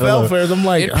NFL players. I'm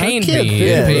like, it pained me.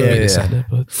 It pained me to send it,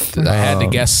 but I had to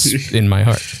guess in my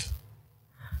heart.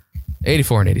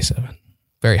 84 and 87.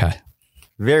 Very high.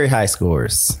 Very high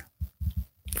scores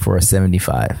for a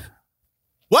 75.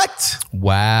 What?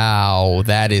 Wow,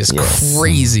 that is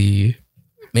crazy.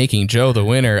 Making Joe the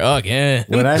winner again.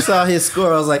 When I saw his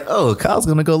score, I was like, "Oh, Kyle's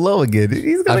gonna go low again.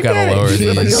 He's gonna I've got to lower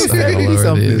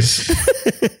these.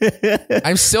 these.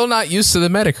 I'm still not used to the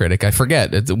Metacritic. I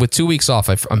forget. With 2 weeks off,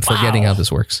 I'm forgetting how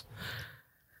this works.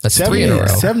 That's 3 in a row.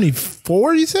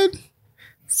 74, you said?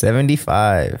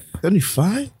 75.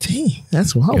 75? Dang,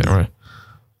 that's wild. Yeah, right.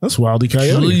 That's wildy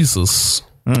coyote. Jesus.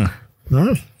 All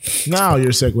right. Now your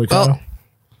segue, Kyle.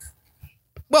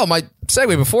 Well, my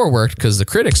segue before worked because the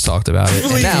critics talked about it.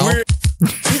 And now,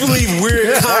 You leave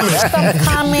weird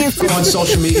comments. Go on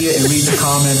social media and read the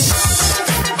comments.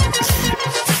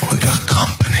 We got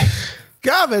company.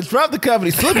 Comments from the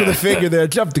company. Slip of the finger there.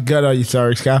 Jump the gun on you,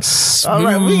 sorry, Scott. All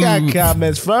right, we got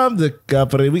comments from the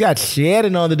company. We got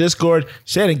Shannon on the Discord.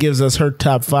 Shannon gives us her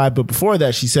top 5, but before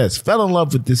that, she says, fell in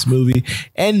love with this movie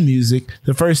and music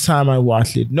the first time I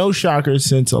watched it. No shocker,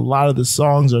 since a lot of the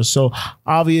songs are so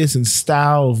obvious in the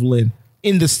style of Lin.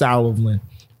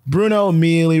 Bruno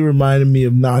immediately reminded me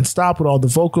of Nonstop with all the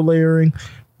vocal layering.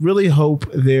 Really hope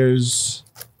there's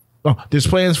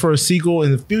plans for a sequel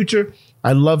in the future.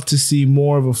 I'd love to see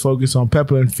more of a focus on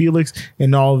Peppa and Felix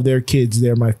and all of their kids.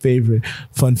 They're my favorite.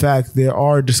 Fun fact, there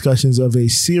are discussions of a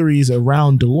series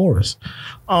around Dolores.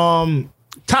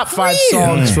 Top 5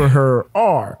 songs for her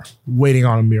are Waiting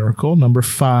on a Miracle, number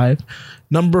 5.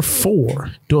 Number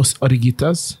 4, Dos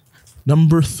Oruguitas.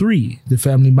 Number 3, The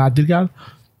Family Madrigal.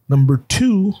 Number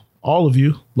 2, all of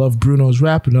you love Bruno's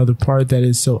rap, another part that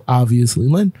is so obviously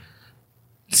Lin.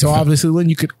 So obviously Lin,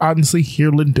 you could honestly hear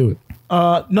Lin do it.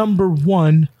 Number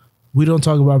 1, we don't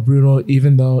talk about Bruno,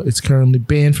 even though it's currently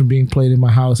banned from being played in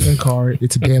my house and car.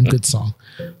 It's a damn good song.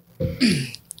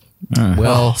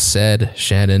 well said,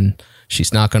 Shannon.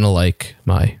 She's not going to like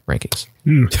my rankings.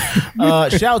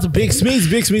 Shout out to Big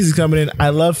Smeeze. Big Smeeze is coming in.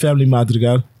 I love Family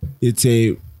Madrigal. It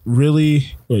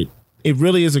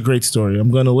really is a great story.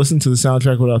 I'm going to listen to the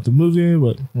soundtrack without the movie,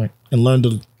 and learn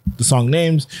the the song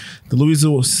names.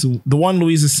 The one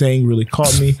Louisa sang really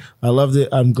caught me. I loved it.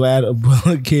 I'm glad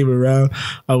Abuela came around.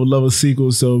 I would love a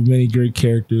sequel. So many great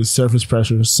characters. Surface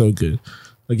Pressure is so good.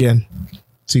 Again,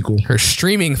 sequel. Her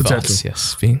streaming thoughts.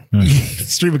 Yes. Being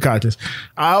streaming conscious.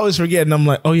 I always forget, and I'm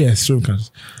like, oh yeah, streaming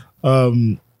conscious.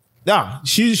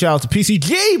 Shout out to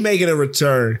PCG making a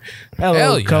return. Hello,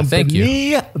 Hell yeah, company. thank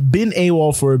you. Been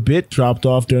AWOL for a bit, dropped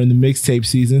off during the mixtape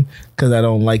season because I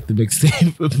don't like the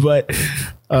mixtape, but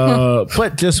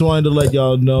just wanted to let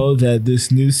y'all know that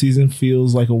this new season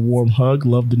feels like a warm hug.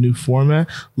 Love the new format.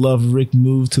 Love Rick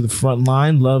move to the front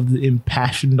line. Love the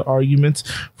impassioned arguments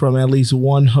from at least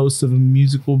one host of a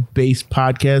musical-based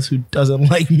podcast who doesn't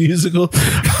like musicals.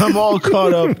 I'm all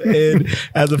caught up, and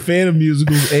as a fan of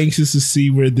musicals, anxious to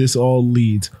see where this all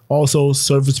leads. Also,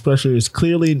 Surface Pressure is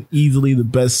clearly and easily the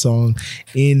best song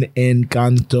in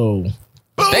Encanto.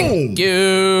 Boom! Thank you.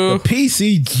 The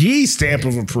PCG stamp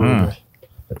of approval.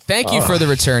 Thank you for the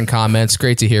return comments.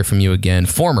 Great to hear from you again.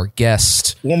 Former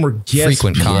guest,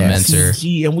 frequent commenter.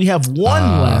 PCG. And we have one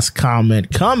last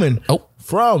comment coming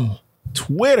from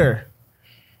Twitter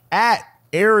at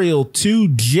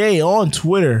Ariel2J on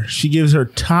Twitter. She gives her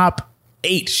top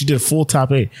 8. She did a full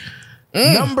top 8.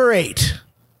 Number 8.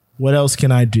 What else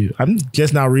can I do? I'm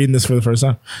just now reading this for the first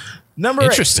time. Number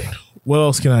 8. What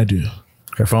else can I do?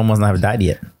 Her phone must not have died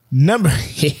yet. Number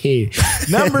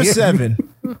 7.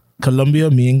 Colombia,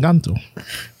 Mi Encanto.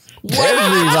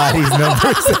 Everybody's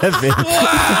number 7.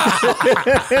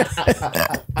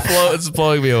 It's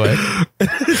blowing me away.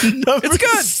 Number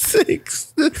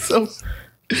 6.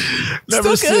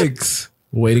 Number 6.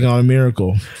 Waiting on a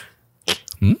Miracle.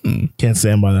 Can't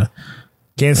stand by that.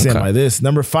 Can't stand by this.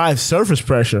 Number 5, Surface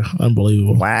Pressure.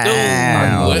 Unbelievable.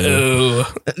 Wow.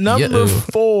 Number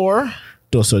 4,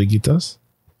 Dos Orejitas.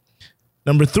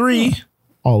 Number 3,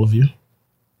 All of You.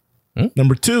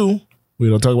 Number 2, we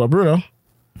don't talk about Bruno.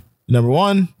 Number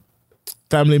 1,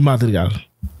 Family Madrigal.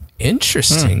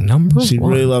 Interesting. Number 1. She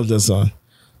really loves that song.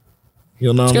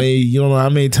 You don't know how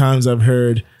many times I've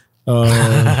heard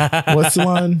what's the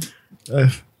one?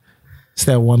 It's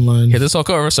that one line. Yeah, this all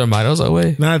cover some I was like,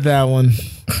 wait. Not that one.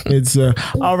 It's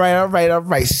all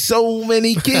right. So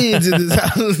many kids in this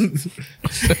house.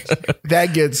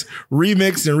 That gets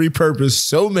remixed and repurposed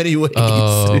so many ways.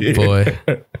 Oh boy.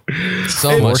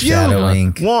 So if much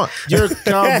foreshadowing. You want your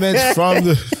comments from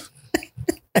the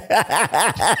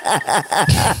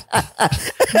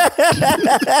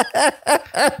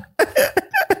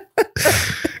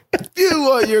you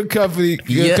want your comment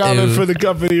for the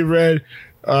company read.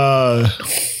 I'm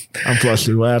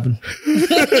flustered. What happened?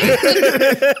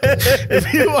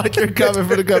 If you want your comment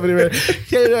for the company, man,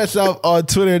 hit us up on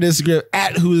Twitter and Instagram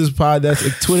at WhoDoesPod.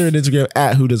 That's Twitter and Instagram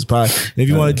at WhoDoesPod. And if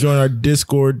you want to join our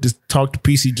Discord, just talk to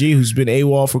PCG, who's been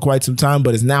AWOL for quite some time,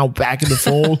 but is now back in the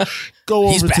fold. Go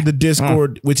over to the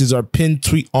Discord, which is our pinned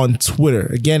tweet on Twitter.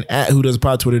 Again, at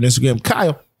WhoDoesPod, Twitter and Instagram.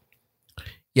 Kyle.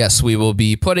 Yes, we will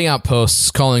be putting out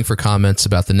posts calling for comments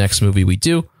about the next movie we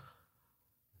do.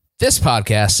 This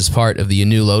podcast is part of the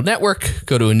Anulo Network.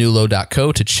 Go to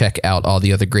anulo.co to check out all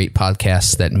the other great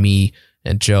podcasts that me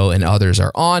and Joe and others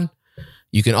are on.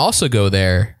 You can also go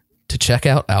there to check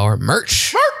out our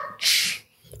merch.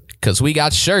 Because we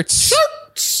got shirts.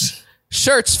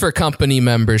 Shirts for company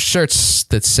members. Shirts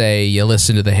that say you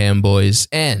listen to the Ham Boys.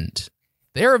 And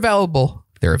they're available.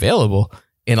 They're available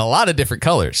in a lot of different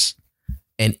colors.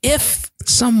 And if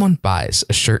someone buys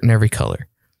a shirt in every color,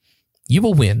 you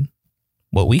will win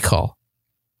what we call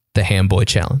the Ham Boy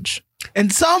Challenge.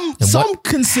 And some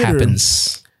consider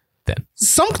happens then.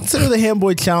 Some consider the Ham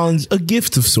Boy Challenge a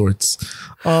gift of sorts.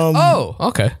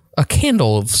 Okay. A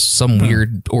candle of some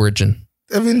weird origin.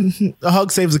 I mean, a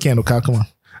hug saves a candle, Kyle. Come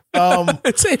on.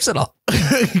 It saves it all.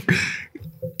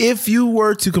 If you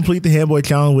were to complete the Ham Boy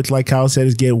Challenge, which, like Kyle said,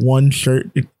 is get one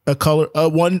shirt, a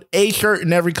shirt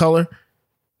in every color,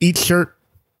 each shirt,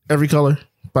 every color,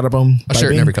 bada boom, a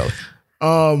shirt in every color.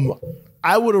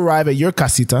 I would arrive at your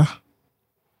casita.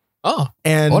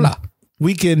 And hola.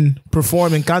 We can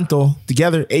perform Encanto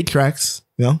together, 8 tracks,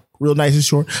 real nice and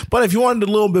short. But if you wanted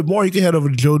a little bit more, you can head over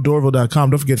to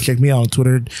joedorville.com. Don't forget to check me out on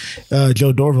Twitter,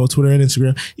 Joe Dorville, Twitter and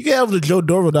Instagram. You can head over to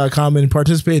joedorville.com and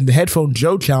participate in the Headphone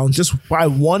Joe Challenge. Just buy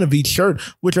one of each shirt,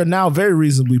 which are now very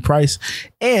reasonably priced.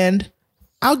 And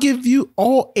I'll give you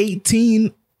all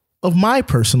 18 of my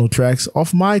personal tracks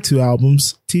off my 2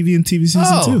 albums, TV and TV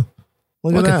Season 2.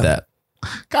 Look at that.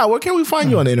 God, where can we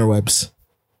find you on the interwebs?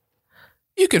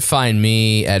 You could find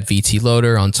me at VT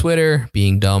Loader on Twitter,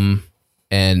 being dumb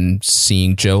and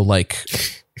seeing Joe like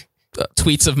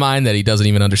tweets of mine that he doesn't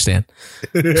even understand.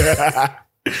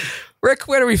 Rick,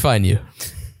 where do we find you?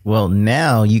 Well,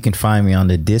 now you can find me on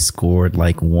the Discord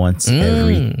like once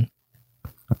every.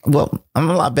 Well, I'm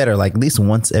a lot better. Like at least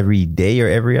once every day or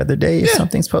every other day if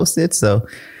something's posted. So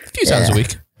a few times a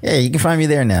week. Yeah, you can find me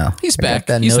there now. He's I got back.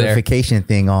 that He's notification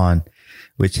thing on,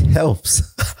 which helps.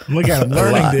 Look at him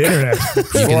learning the internet.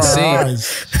 You can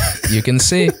see. You can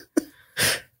see.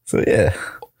 So yeah.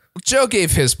 Joe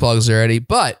gave his plugs already,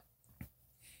 but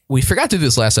we forgot to do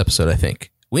this last episode, I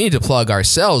think. We need to plug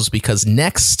ourselves because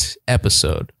next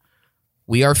episode,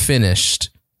 we are finished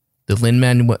the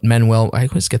Lin-Manuel, I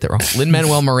always get that wrong,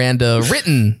 Lin-Manuel Miranda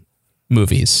written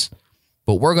movies.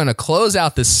 But we're going to close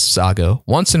out this saga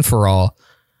once and for all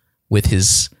with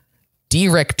his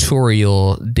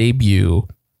directorial debut,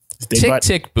 Tick,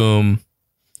 Tick, Boom,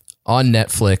 on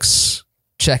Netflix.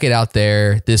 Check it out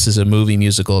there. This is a movie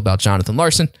musical about Jonathan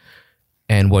Larson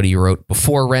and what he wrote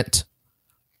before Rent.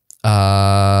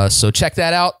 So check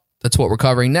that out. That's what we're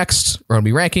covering next. We're going to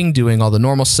be ranking, doing all the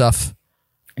normal stuff.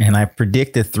 And I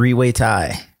predict a 3-way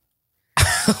tie.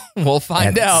 We'll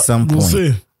find out. At some point. We'll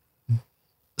see.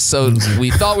 So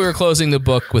we thought we were closing the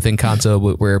book with Encanto,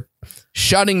 but we're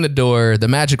shutting the door, the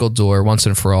magical door, once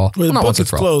and for all. Well, the Not book once and is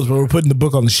for all. closed, but we're putting the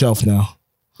book on the shelf now.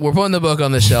 We're putting the book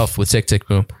on the shelf with Tick, Tick,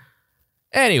 Boom.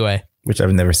 Anyway. Which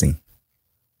I've never seen.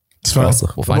 It's fine. Also,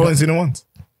 we'll find I've out. only seen it once.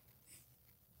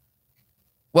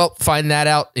 Well, find that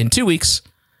out in 2 weeks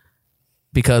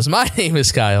because my name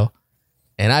is Kyle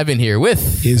and I've been here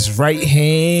with his right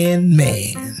hand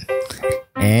man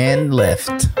and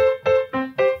left.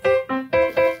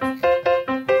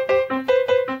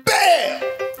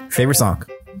 Bam! Favorite song?